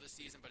the middle of the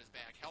season, but is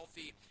back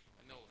healthy.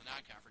 In the middle of the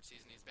non-conference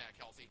season, he's back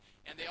healthy.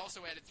 And they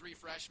also added 3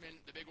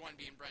 freshmen, the big one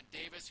being Brent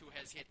Davis, who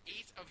has hit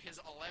 8 of his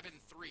 11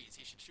 threes.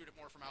 He should shoot it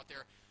more from out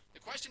there.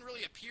 The question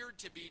really appeared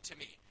to be, to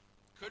me,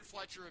 could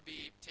Fletcher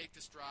Rabi take the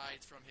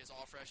strides from his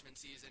all-freshman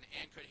season,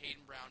 and could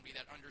Hayden Brown be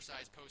that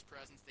undersized post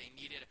presence they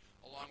needed,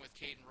 along with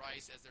Caden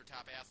Rice as their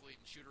top athlete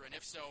and shooter? And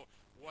if so,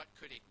 what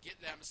could it get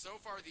them?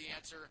 So far, the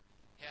answer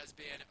has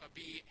been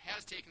Abi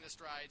has taken the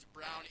strides.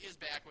 Brown is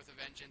back with a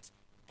vengeance,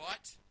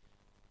 but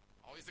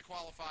always the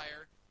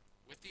qualifier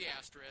with the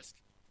asterisk.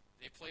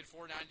 They played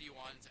 4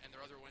 91s, and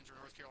their other wins are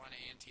North Carolina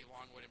A&T,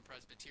 Longwood, and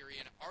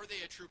Presbyterian. Are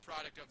they a true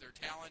product of their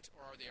talent,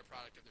 or are they a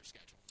product of their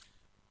schedule?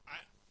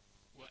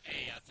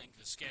 I think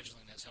the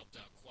scheduling has helped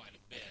out quite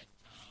a bit.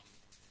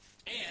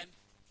 And,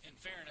 in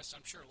fairness,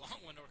 I'm sure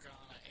Longwood, North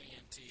Carolina,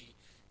 A&T,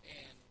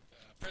 and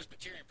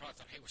Presbyterian probably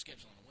thought, hey, we're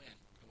scheduling a win,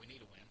 and we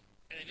need a win.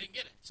 And they didn't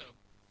get it. So,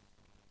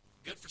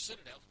 good for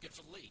Citadel, good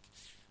for the league.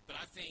 But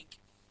I think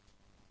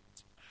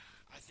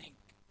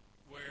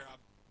where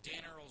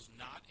Dan Earl's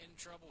not in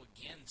trouble,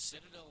 again,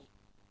 Citadel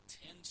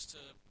tends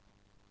to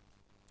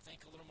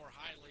think a little more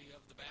highly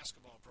of the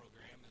basketball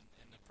program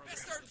and the program.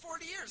 Best start in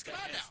 40 years. Come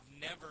on now.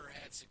 Never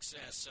had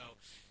success. So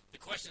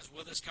the question is,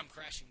 will this come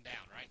crashing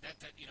down? Right? That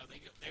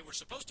they were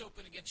supposed to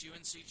open against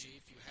UNCG.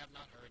 If you have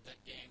not heard, that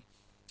game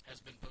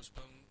has been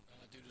postponed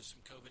due to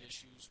some COVID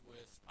issues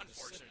with the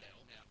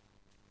Citadel. Yeah.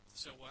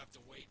 So we'll have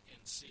to wait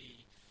and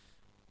see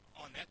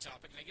on that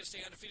topic. And they get to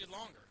stay undefeated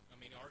longer. I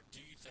mean,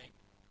 do you think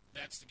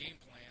that's the game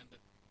plan,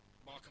 that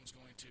Bauckham's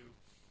going to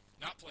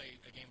not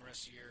play a game the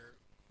rest of the year,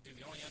 do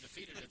the only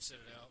undefeated at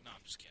Citadel? No,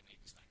 I'm just kidding.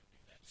 He's not going to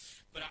do that.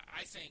 But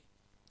I think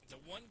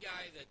the one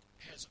guy that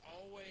has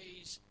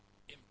always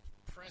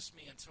impressed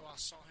me until I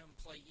saw him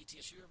play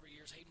ETSU every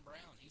year is Hayden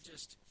Brown.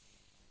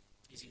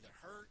 He's either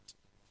hurt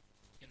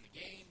in the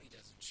game, he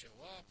doesn't show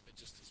up. It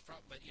just is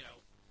probably, but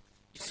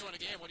 21 a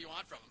game, what do you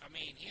want from him? I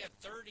mean, he had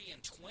 30 and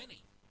 20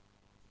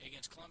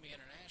 against Columbia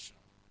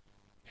International.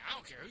 Now, I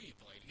don't care who you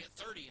played. To get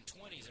 30 and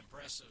 20 is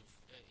impressive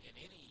in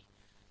any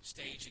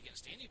stage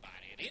against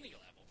anybody at any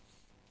level.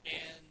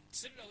 And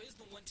Citadel is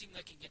the one team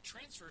that can get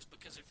transfers,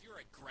 because if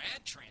you're a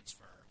grad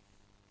transfer,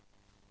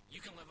 you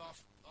can live off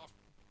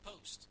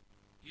post.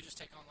 You just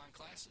take online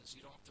classes.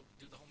 You don't have to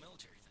do the whole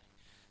military thing.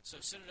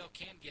 So Citadel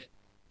can get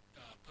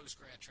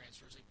post-grad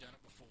transfers. They've done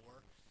it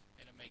before,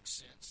 and it makes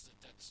sense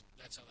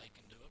that's how they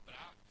can do it. But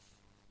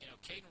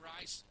Caden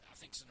Rice, I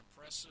think, is an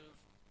impressive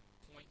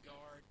point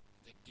guard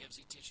that gives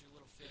ETSU a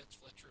little fits.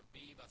 Fletcher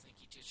Abebe, I think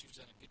ETSU's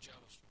done a good job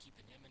of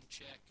keeping him in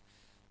check.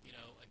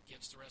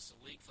 Against the rest of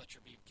the league,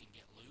 Fletcher Abebe can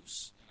get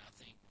loose, and I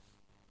think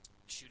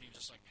shooting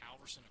just like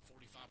Halverson at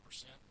 45%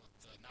 with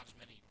not as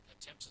many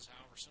attempts as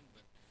Halverson,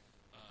 but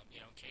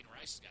Caden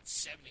Rice has got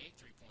 78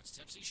 3-point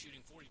attempts. He's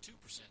shooting 42%.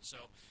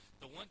 So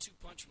the 1-2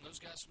 punch from those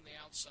guys from the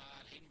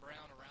outside, Hayden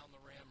Brown around the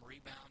rim,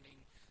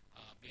 rebounding,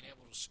 being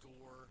able to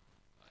score,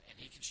 and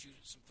he can shoot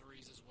some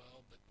threes as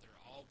well, but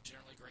they're all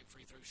generally great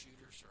free throw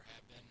shooters, or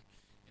have been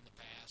in the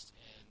past,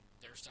 and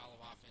their style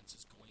of offense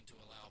is going to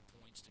allow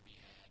points to be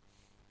had.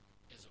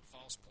 Is it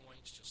false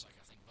points, just like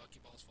I think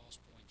buckyball's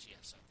false points?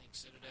 Yes, I think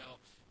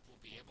Citadel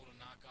will be able to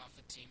knock off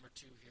a team or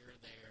two here or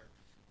there,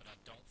 but I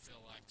don't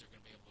feel like they're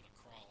going to be able to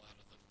crawl out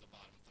of the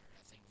bottom third.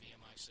 I think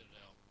VMI,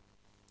 Citadel,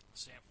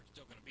 Sanford's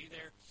still going to be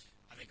there.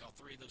 I think all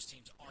 3 of those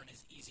teams aren't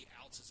as easy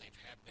outs as they've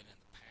been in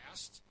the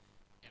past,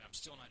 and I'm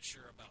still not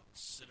sure about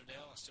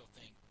Citadel. I still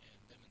think, and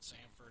them and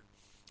Sanford,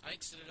 I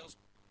think Citadel's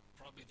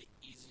probably the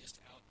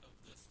easiest out of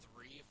the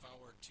 3 if I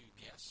were to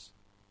guess,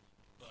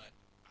 but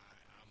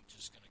I'm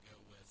just going to go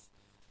with,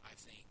 I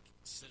think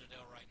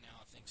Citadel right now,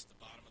 I think, is the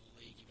bottom of the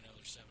league, even though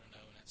they're 7-0,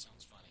 and that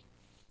sounds funny.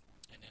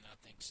 And then I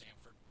think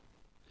Sanford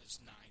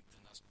is 9th,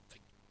 and I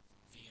think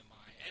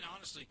VMI. And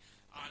honestly,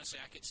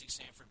 I could see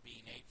Sanford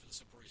being 8 for the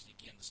simple reason,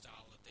 again, the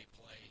style that they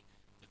play,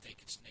 that they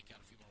could snake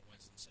out a few more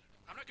wins than Citadel.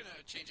 I'm not going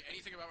to change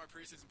anything about my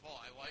preseason poll.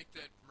 I like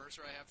that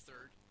Mercer I have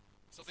 3rd.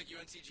 Still think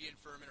UNCG and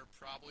Furman are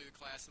probably the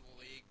class of the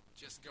league,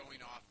 just going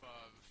off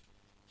of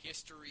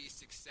history,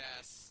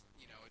 success.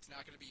 It's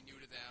not going to be new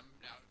to them.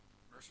 Now,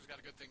 Mercer's got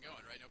a good thing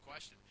going, right? No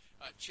question.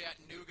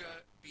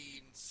 Chattanooga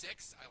being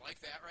 6, I like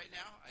that right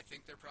now. I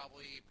think they're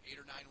probably 8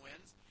 or 9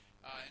 wins.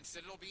 And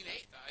Citadel being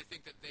 8th. I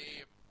think that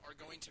they are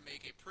going to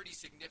make a pretty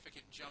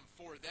significant jump,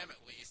 for them at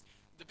least.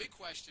 the big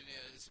question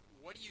is,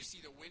 what do you see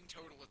the win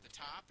total at the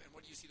top, and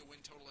what do you see the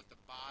win total at the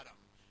bottom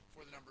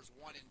for the numbers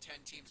 1 and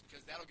 10 teams?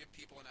 Because that'll give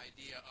people an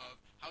idea of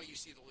how you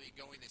see the league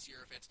going this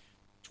year. If it's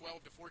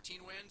 12 to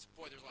 14 wins,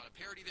 boy, there's a lot of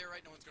parity there,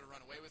 right? No one's going to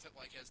run away with it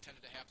like has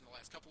tended to happen the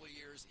last couple of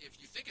years. If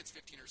you think it's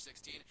 15 or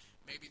 16,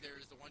 maybe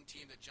there's the one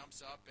team that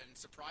jumps up and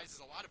surprises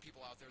a lot of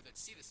people out there that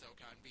see the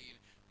SoCon being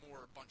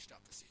more bunched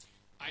up this season.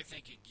 I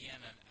think,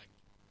 again,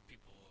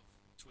 people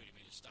have tweeted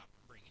me to stop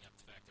bringing up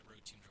the fact that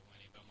road teams are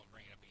winning, but I'm going to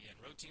bring it up again.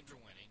 Road teams are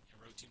winning, and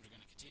road teams are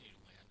going to continue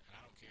to win, and I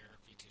don't care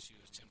if ETSU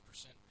is 10%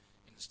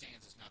 in the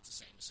stands. It's not the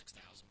same as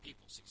 6,000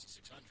 people,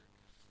 6,600.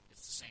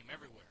 It's the same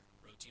everywhere.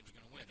 Road teams are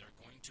going to win. There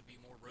are going to be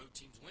more road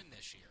teams win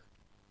this year,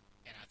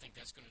 and I think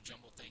that's going to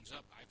jumble things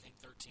up. I think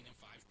 13-5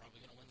 is probably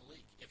going to win the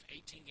league. If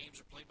 18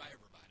 games are played by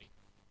everybody,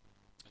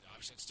 and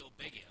obviously it's still a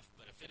big if,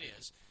 but if it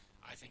is,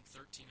 I think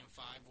 13-5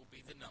 will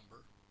be the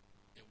number.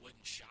 It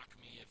wouldn't shock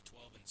me if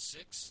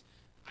 12-6.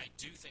 I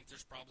do think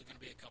there's probably going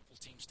to be a couple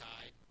teams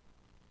tied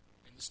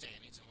in the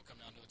standings, and we'll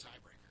come down to a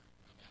tiebreaker.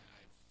 I mean,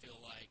 I feel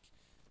like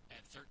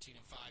at 13-5,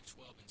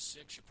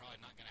 12-6, you're probably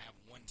not going to have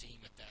one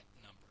team at that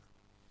number.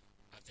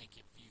 I think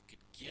if you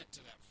could get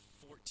to that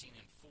 14-4,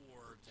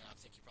 then I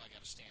think you probably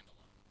got to stand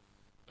alone.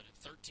 But at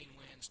 13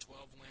 wins,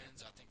 12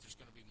 wins, I think there's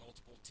going to be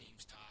multiple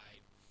teams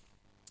tied.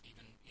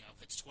 Even, if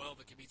it's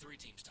 12, it could be 3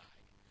 teams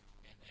tied,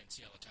 and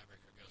see how the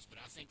tiebreaker goes.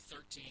 But I think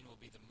 13 will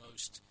be the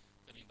most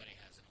that anybody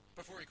has in a league.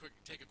 Before we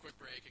take a quick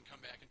break and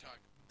come back and talk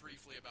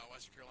briefly about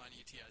Western Carolina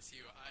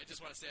ETSU, I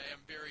just want to say I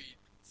am very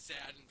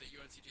saddened that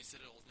UNCG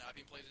Citadel is not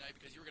being played tonight,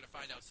 because you were going to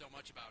find out so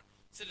much about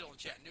Citadel and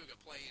Chattanooga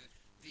playing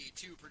the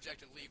 2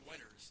 projected league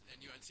winners in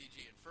UNCG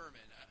and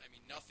Furman. I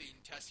mean, nothing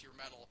tests your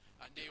mettle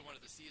on day 1 of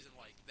the season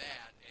like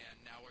that,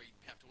 and now we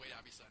have to wait,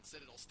 obviously, on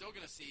Citadel. Still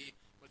going to see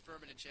with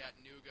Furman and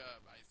Chattanooga,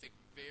 I think,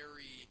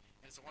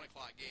 and it's a 1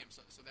 o'clock game,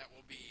 so that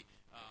will be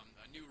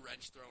a new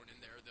wrench thrown in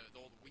there, the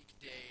old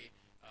weekday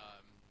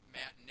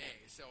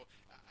matinee. So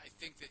I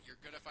think that you're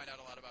going to find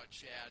out a lot about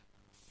Chat.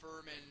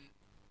 Furman,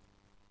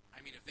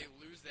 I mean, if they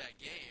lose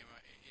that game,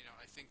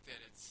 I think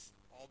that it's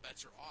all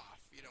bets are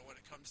off, when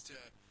it comes to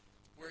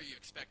where you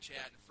expect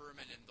Chat and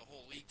Furman and the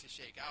whole league to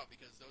shake out,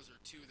 because those are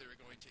 2 that are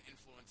going to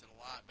influence it a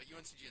lot. But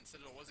UNCG and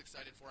Citadel was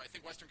excited for. I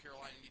think Western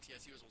Carolina and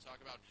ETSU, as we'll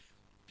talk about,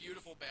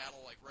 beautiful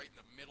battle, like right in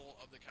the middle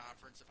of the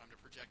conference, if I'm to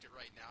project it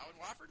right now. And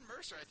Wofford and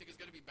Mercer, I think, is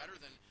going to be better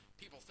than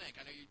people think.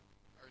 I know you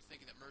are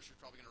thinking that Mercer's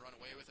probably going to run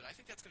away with it. I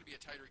think that's going to be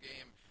a tighter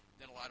game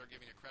than a lot are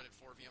giving it credit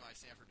for. VMI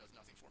Sanford does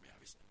nothing for me,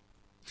 obviously.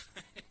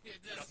 It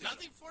does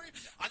nothing for you?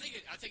 I think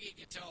it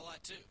can tell a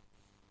lot, too.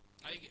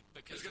 I think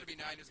because there's going to be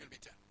 9, there's going to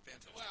be 10.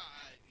 Fantastic. Well,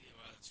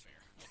 that's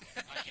fair.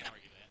 Okay. I can't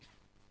argue that.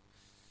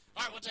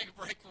 All right, we'll take a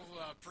break.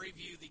 We'll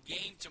preview the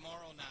game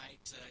tomorrow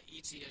night,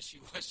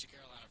 ETSU, Western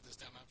Carolina. For this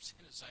time, I'm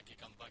Santa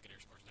Sidekick on the Buccaneer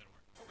Sports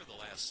Network. Over the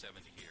last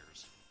 70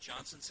 years,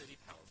 Johnson City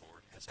Power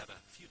Board has had a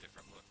few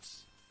different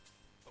looks,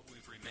 but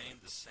we've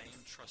remained the same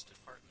trusted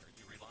partner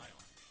you rely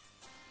on.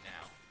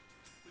 Now,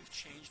 we've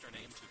changed our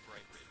name to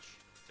Bright Ridge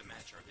to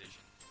match our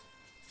vision,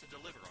 to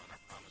deliver on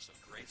our promise of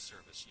great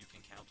service you can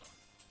count on,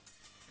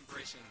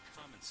 embracing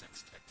common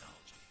sense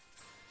technology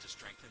to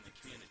strengthen the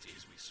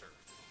communities we serve.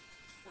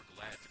 We're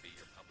glad to be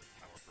your public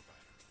power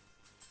provider.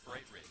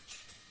 Bright Ridge,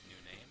 new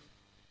name,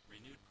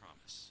 renewed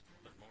promise.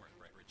 Learn more at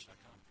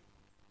brightridge.com.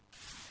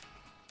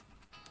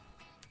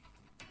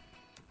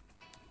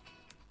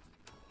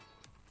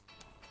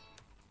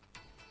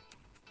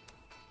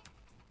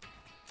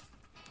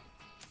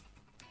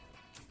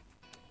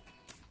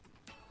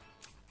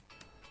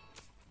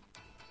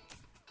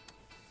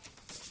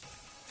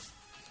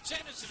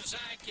 Sanders and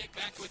Sidekick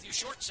back with you.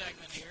 Short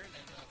segment here, and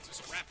then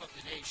just wrap up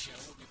today's show.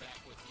 We'll be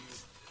back with you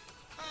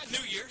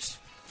New Year's,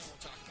 and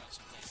we'll talk about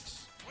some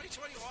things.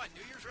 2021,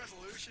 New Year's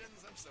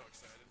resolutions. I'm so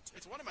excited.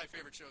 It's one of my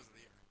favorite shows of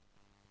the year.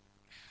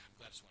 I'm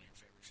glad it's one of your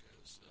favorite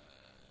shows.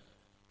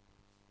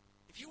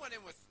 If you went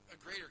in with a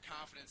greater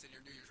confidence in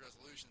your New Year's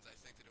resolutions, I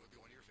think that it would be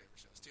one of your favorite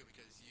shows, too,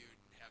 because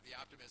you'd have the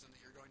optimism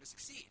that you're going to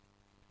succeed.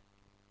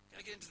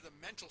 Got to get into the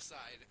mental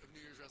side of New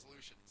Year's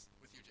resolutions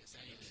with you,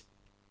 Jason.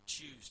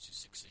 Choose to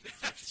succeed.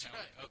 That's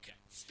right. Okay.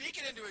 Speak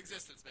it into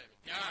existence, baby.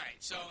 All right.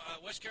 So,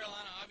 West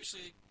Carolina,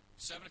 obviously,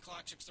 7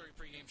 o'clock, 6:30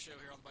 pregame show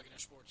here on the Buccaneer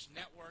Sports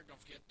Network.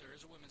 Don't forget, there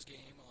is a women's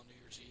game on New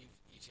Year's Eve.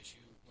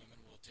 ETSU women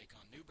will take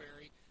on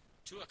Newberry.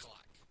 2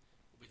 o'clock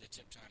will be the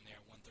tip time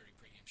there. 1:30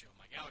 pregame show.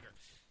 Mike Gallagher.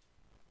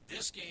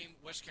 This game,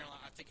 West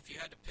Carolina, I think if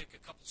you had to pick a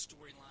couple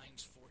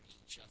storylines for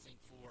each, I think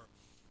for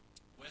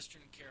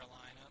Western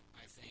Carolina,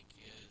 I think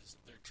is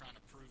they're trying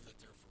to prove that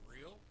they're for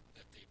real,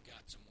 that they've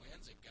got some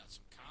wins, they've got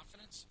some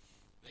confidence,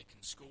 they can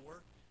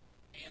score,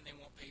 and they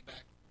won't pay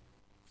back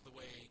for the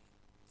way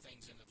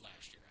things ended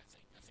last year, I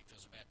think. I think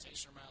there's a bad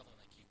taste in their mouth. I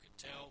think you could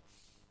tell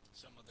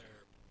some of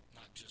their,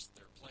 not just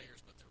their players,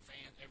 but their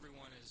fans,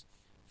 everyone is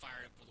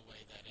fired up with the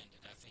way that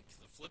ended. I think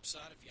the flip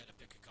side, if you had to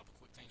pick a couple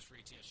quick things for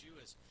ETSU,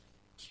 is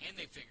can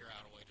they figure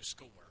out a way to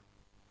score,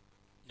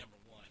 number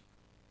one,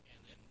 and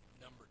then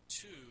number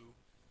two,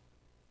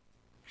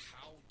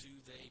 how do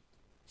they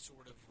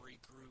sort of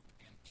regroup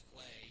and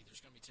play?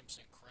 There's going to be 10%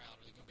 crowd.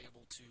 Are they going to be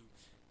able to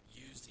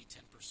use the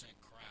 10%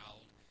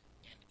 crowd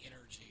and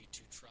energy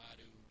to try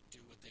to do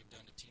what they've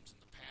done to teams in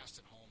the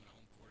past at home and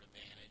home court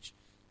advantage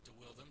to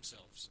will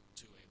themselves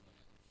to a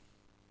win.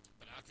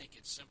 But I think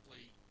it's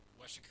simply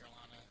Western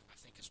Carolina, I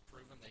think, has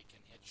proven they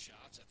can hit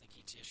shots. I think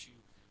ETSU,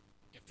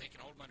 if they can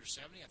hold them under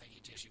 70, I think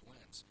ETSU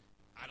wins.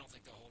 I don't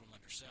think they'll hold them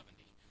under 70.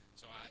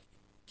 So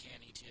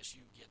can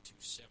ETSU get to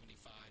 75,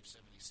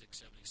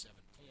 76, 77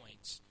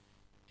 points?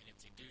 And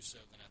if they do so,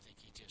 then I think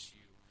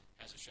ETSU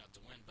has a shot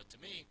to win. But to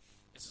me,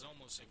 this is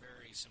almost a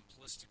very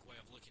simplistic way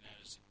of looking at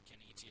it. Is can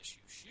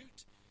ETSU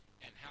shoot?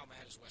 And how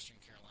mad is Western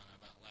Carolina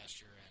about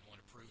last year and want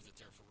to prove that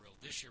they're for real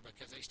this year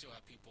because they still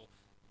have people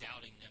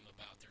doubting them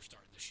about their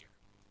start this year?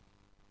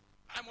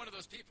 I'm one of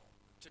those people,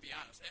 to be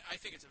honest. I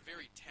think it's a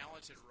very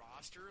talented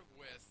roster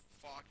with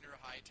Faulkner,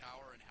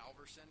 Hightower, and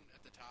Halverson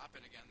at the top.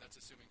 And again, that's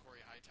assuming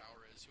Corey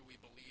Hightower is who we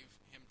believe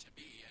him to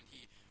be. And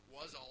he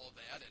was all of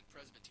that at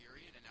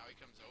Presbyterian, and now he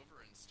comes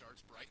over and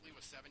starts brightly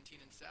with 17-7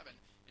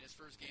 in his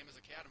first game as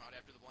a Catamount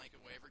after the blanket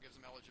waiver gives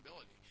him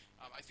eligibility.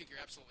 I think you're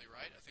absolutely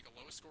right. I think a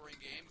low-scoring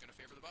game is going to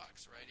favor the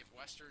Bucks, right? If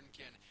Western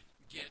can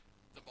get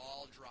the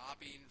ball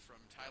dropping from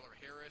Tyler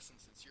Harris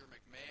and Sincere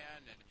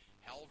McMahon and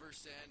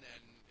Halverson,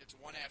 and it's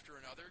one after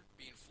another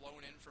being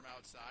flown in from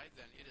outside,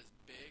 then it is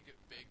big,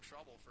 big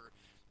trouble for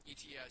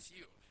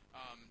ETSU.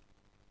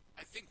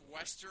 I think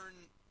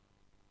Western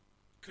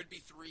could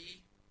be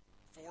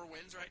 3-4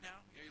 wins right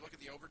now. You look at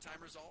the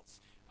overtime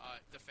results.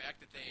 The fact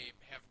that they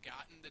have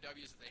gotten the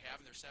W's that they have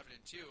and they're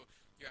 7-2,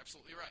 you're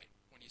absolutely right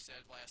when you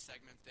said last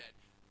segment that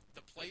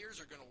the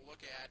players are going to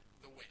look at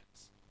the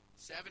wins.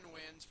 7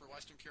 wins for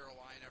Western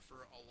Carolina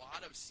for a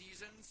lot of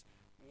seasons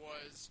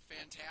was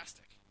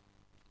fantastic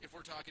if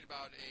we're talking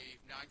about a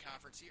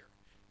non-conference year.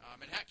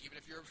 And heck, even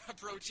if you're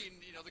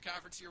approaching, the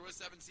conference year with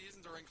 7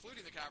 seasons or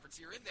including the conference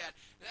year in that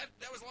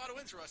was a lot of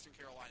wins for Western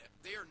Carolina.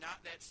 They are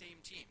not that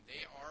same team.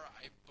 They are,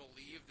 I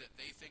believe that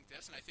they think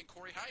this, and I think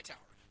Corey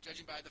Hightower,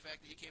 judging by the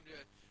fact that he came to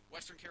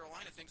Western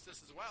Carolina, thinks this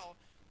as well,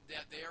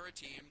 that they are a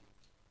team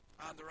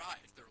on the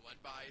rise. They're led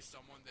by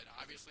someone that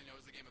obviously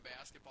knows the game of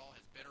basketball,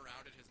 has been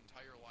around it his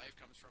entire life,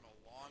 comes from a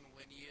long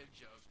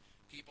lineage of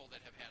people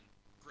that have had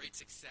great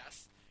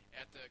success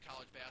at the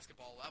college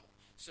basketball level.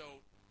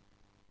 So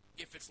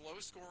if it's low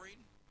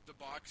scoring, the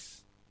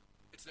Bucks,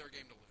 it's their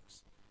game to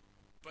lose.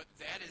 But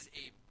that is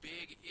a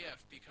big if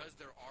because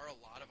there are a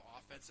lot of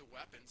offensive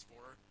weapons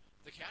for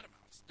the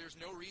Catamounts. There's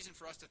no reason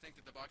for us to think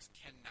that the Bucks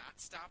cannot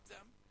stop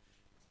them,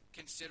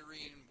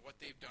 considering what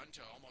they've done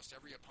to almost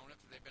every opponent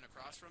that they've been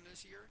across from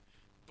this year.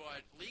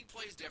 But league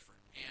play is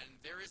different, and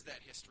there is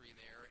that history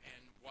there.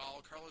 And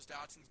while Carlos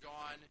Dotson's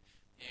gone,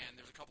 and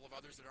there's a couple of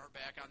others that aren't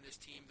back on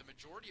this team, the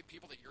majority of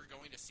people that you're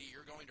going to see,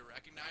 you're going to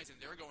recognize, and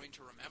they're going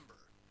to remember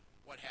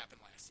what happened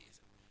last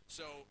season.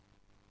 So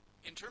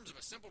in terms of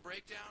a simple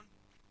breakdown,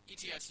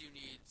 ETSU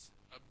needs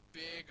a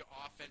big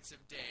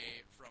offensive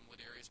day from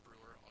Ladarius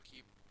Brewer. I'll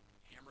keep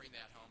hammering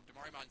that home.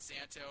 Damari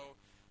Monsanto,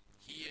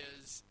 he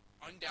is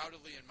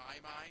undoubtedly, in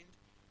my mind,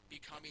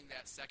 becoming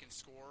that second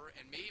scorer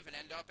and may even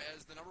end up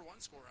as the number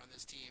 1 scorer on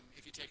this team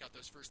if you take out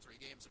those first 3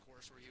 games, of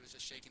course, where he was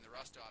just shaking the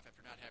rust off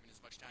after not having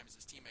as much time as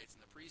his teammates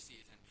in the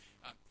preseason.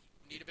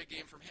 Need a big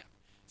game from him.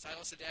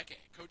 Silas Sadeke,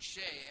 Coach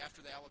Shea, after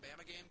the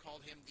Alabama game,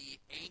 called him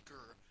the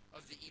anchor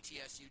of the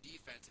ETSU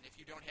defense. And if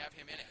you don't have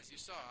him in, as you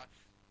saw,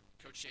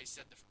 Coach Shea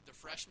said the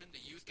freshman,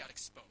 the youth, got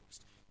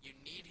exposed. You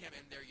need him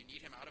in there. You need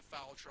him out of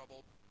foul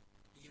trouble.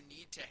 You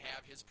need to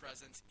have his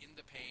presence in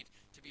the paint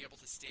to be able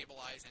to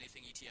stabilize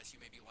anything ETSU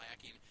may be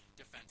lacking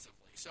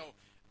defensively. So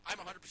I'm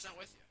 100%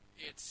 with you.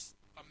 It's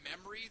a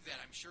memory that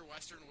I'm sure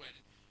Western would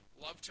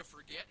love to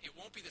forget. It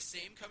won't be the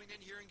same coming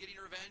in here and getting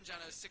revenge on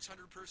a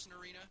 600-person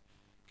arena,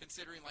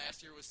 considering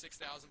last year was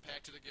 6,000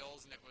 packed to the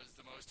gills, and it was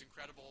the most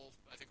incredible,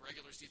 I think,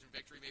 regular season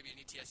victory maybe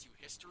in ETSU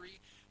history.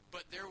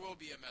 But there will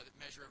be a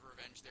measure of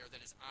revenge there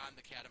that is on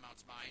the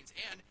Catamounts' minds,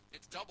 and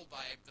it's doubled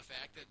by the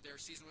fact that their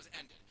season was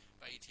ended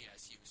by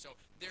ETSU. So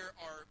there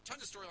are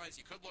tons of storylines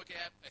you could look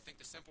at. I think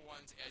the simple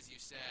ones, as you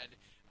said,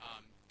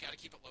 got to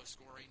keep it low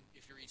scoring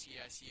if you're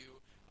ETSU.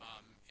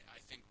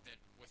 I think that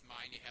with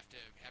mine, you have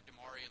to have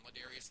Damari and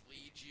Ladarius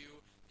lead you.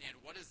 And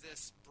what has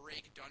this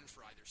break done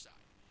for either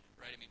side?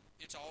 Right? I mean,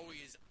 it's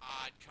always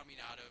odd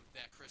coming out of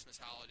that Christmas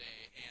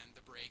holiday and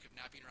the break of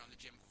not being around the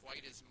gym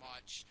quite as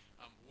much.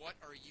 What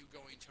are you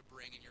going to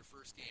bring in your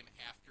first game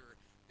after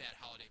that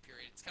holiday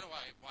period? It's kind of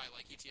why I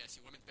like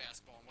ETSU women's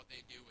basketball and what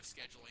they do with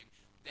scheduling.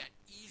 That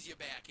ease you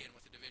back in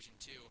with the Division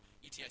II.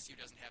 ETSU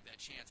doesn't have that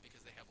chance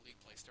because they have league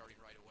play starting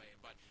right away.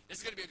 But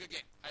this is going to be a good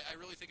game. I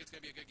really think it's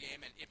going to be a good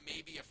game, and it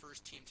may be a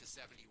first team to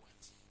 70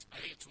 wins. I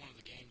think it's one of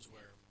the games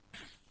where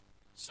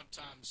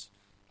sometimes,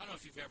 I don't know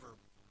if you've ever,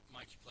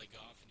 Mike, you play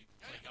golf, and you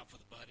play golf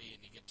with a buddy,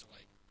 and you get to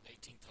like the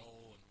 18th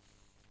hole, and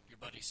your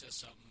buddy says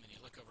something, and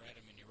you look over at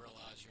him, and you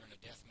realize you're in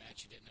a death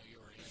match you didn't know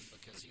you were in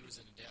because he was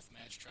in a death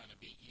match trying to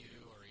beat you,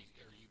 or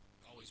you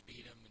always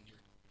beat him, and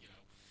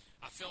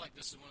I feel like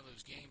this is one of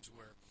those games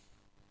where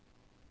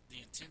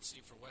the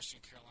intensity for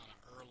Western Carolina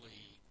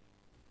early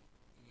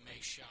may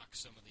shock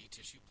some of the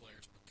ETSU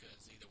players because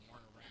they either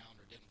weren't around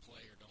or didn't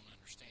play or don't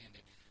understand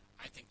it.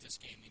 I think this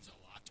game means a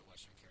lot to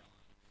Western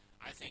Carolina.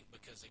 I think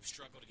because they've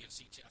struggled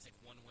against each, I think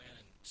one win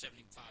in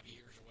 75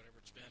 years or whatever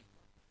it's been,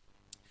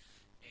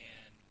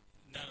 and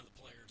none of the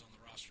players on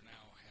the roster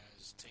now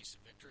has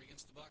tasted victory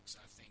against the Bucks.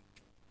 I think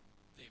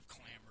they've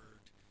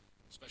clamored,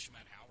 especially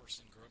Matt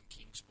Howerson, grew up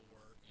in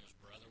Kingsport. His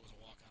brother was a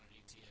walk-on at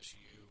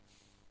ETSU.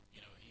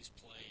 He's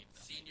played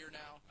Senior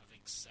now. I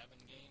think 7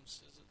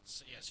 games. Is it?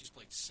 So, yes, he's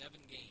played 7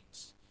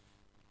 games,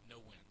 no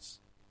wins.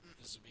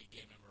 This will be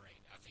game number 8.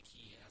 I think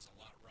he has a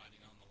lot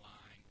riding on the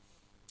line.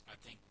 I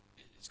think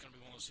it's going to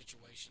be one of those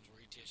situations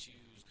where ETSU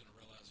is going to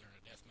realize they're in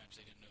a death match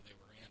they didn't know they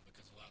were in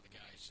because a lot of the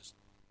guys just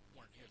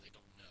weren't here. They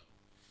don't know.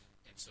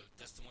 And so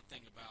that's the one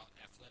thing about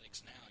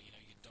athletics now. You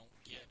don't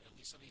get, at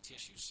least on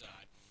ETSU's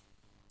side,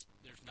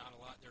 there's not a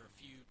lot. There are a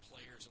few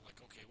players that are like,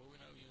 okay, well, we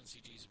know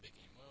UNCG is a big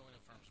game. Well, we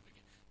know Firm's a big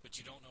game. But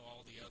you don't know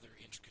all the other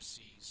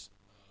intricacies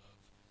of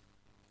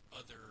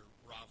other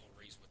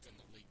rivalries within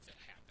the league that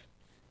happen.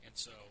 And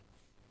so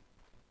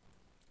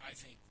I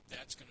think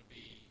that's going to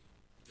be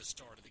the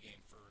start of the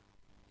game for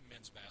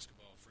men's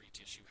basketball for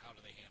ETSU. How do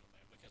they handle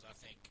that? Because I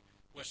think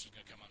Western's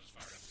going to come out as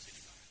fired up as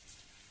anybody.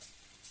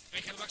 And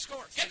can the Bucks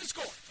score? Get the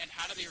score! And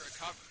how do they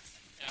recover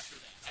after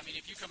that? I mean,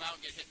 if you come out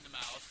and get hit in the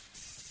mouth,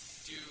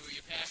 do you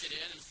pack it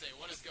in and say,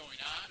 what is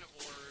going on,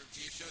 or do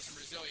you show some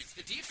resilience?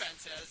 The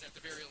defense has, at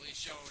the very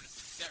least, shown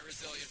that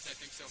resilience, I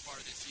think, so far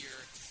this year,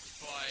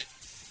 but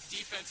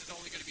defense is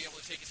only going to be able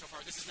to take it so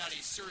far. This is not a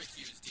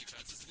Syracuse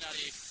defense. This is not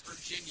a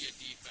Virginia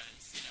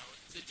defense.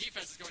 The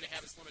defense is going to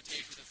have its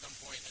limitations at some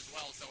point as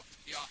well, so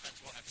the offense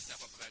will have to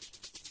step up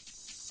eventually.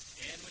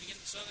 And when you get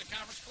into Southern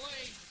Conference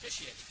play,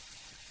 officiating.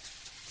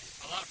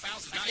 A lot of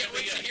fouls. I can't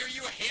wait to hear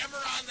you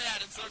hammer on that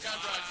in SoCon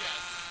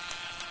broadcast.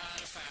 A lot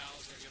of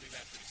fouls are going to be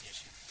bad for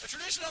ETSU. A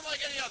tradition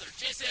unlike any other.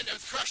 Jay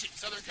Sandos crushing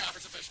Southern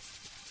Conference officials.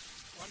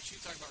 Why don't you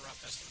talk about Rob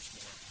Festivus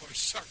more before we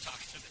start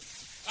talking to them?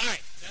 All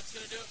right, that's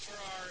going to do it for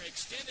our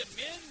extended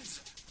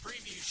men's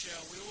preview show.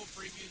 We will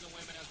preview the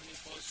women as we get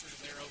closer to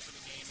their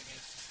opening game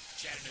against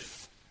Chattanooga.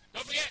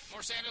 Don't forget,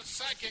 more Sandos'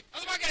 sidekick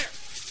on the Buccaneers.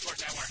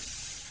 Sports Network.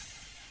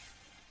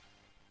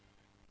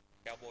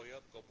 Cowboy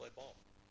up, go play ball.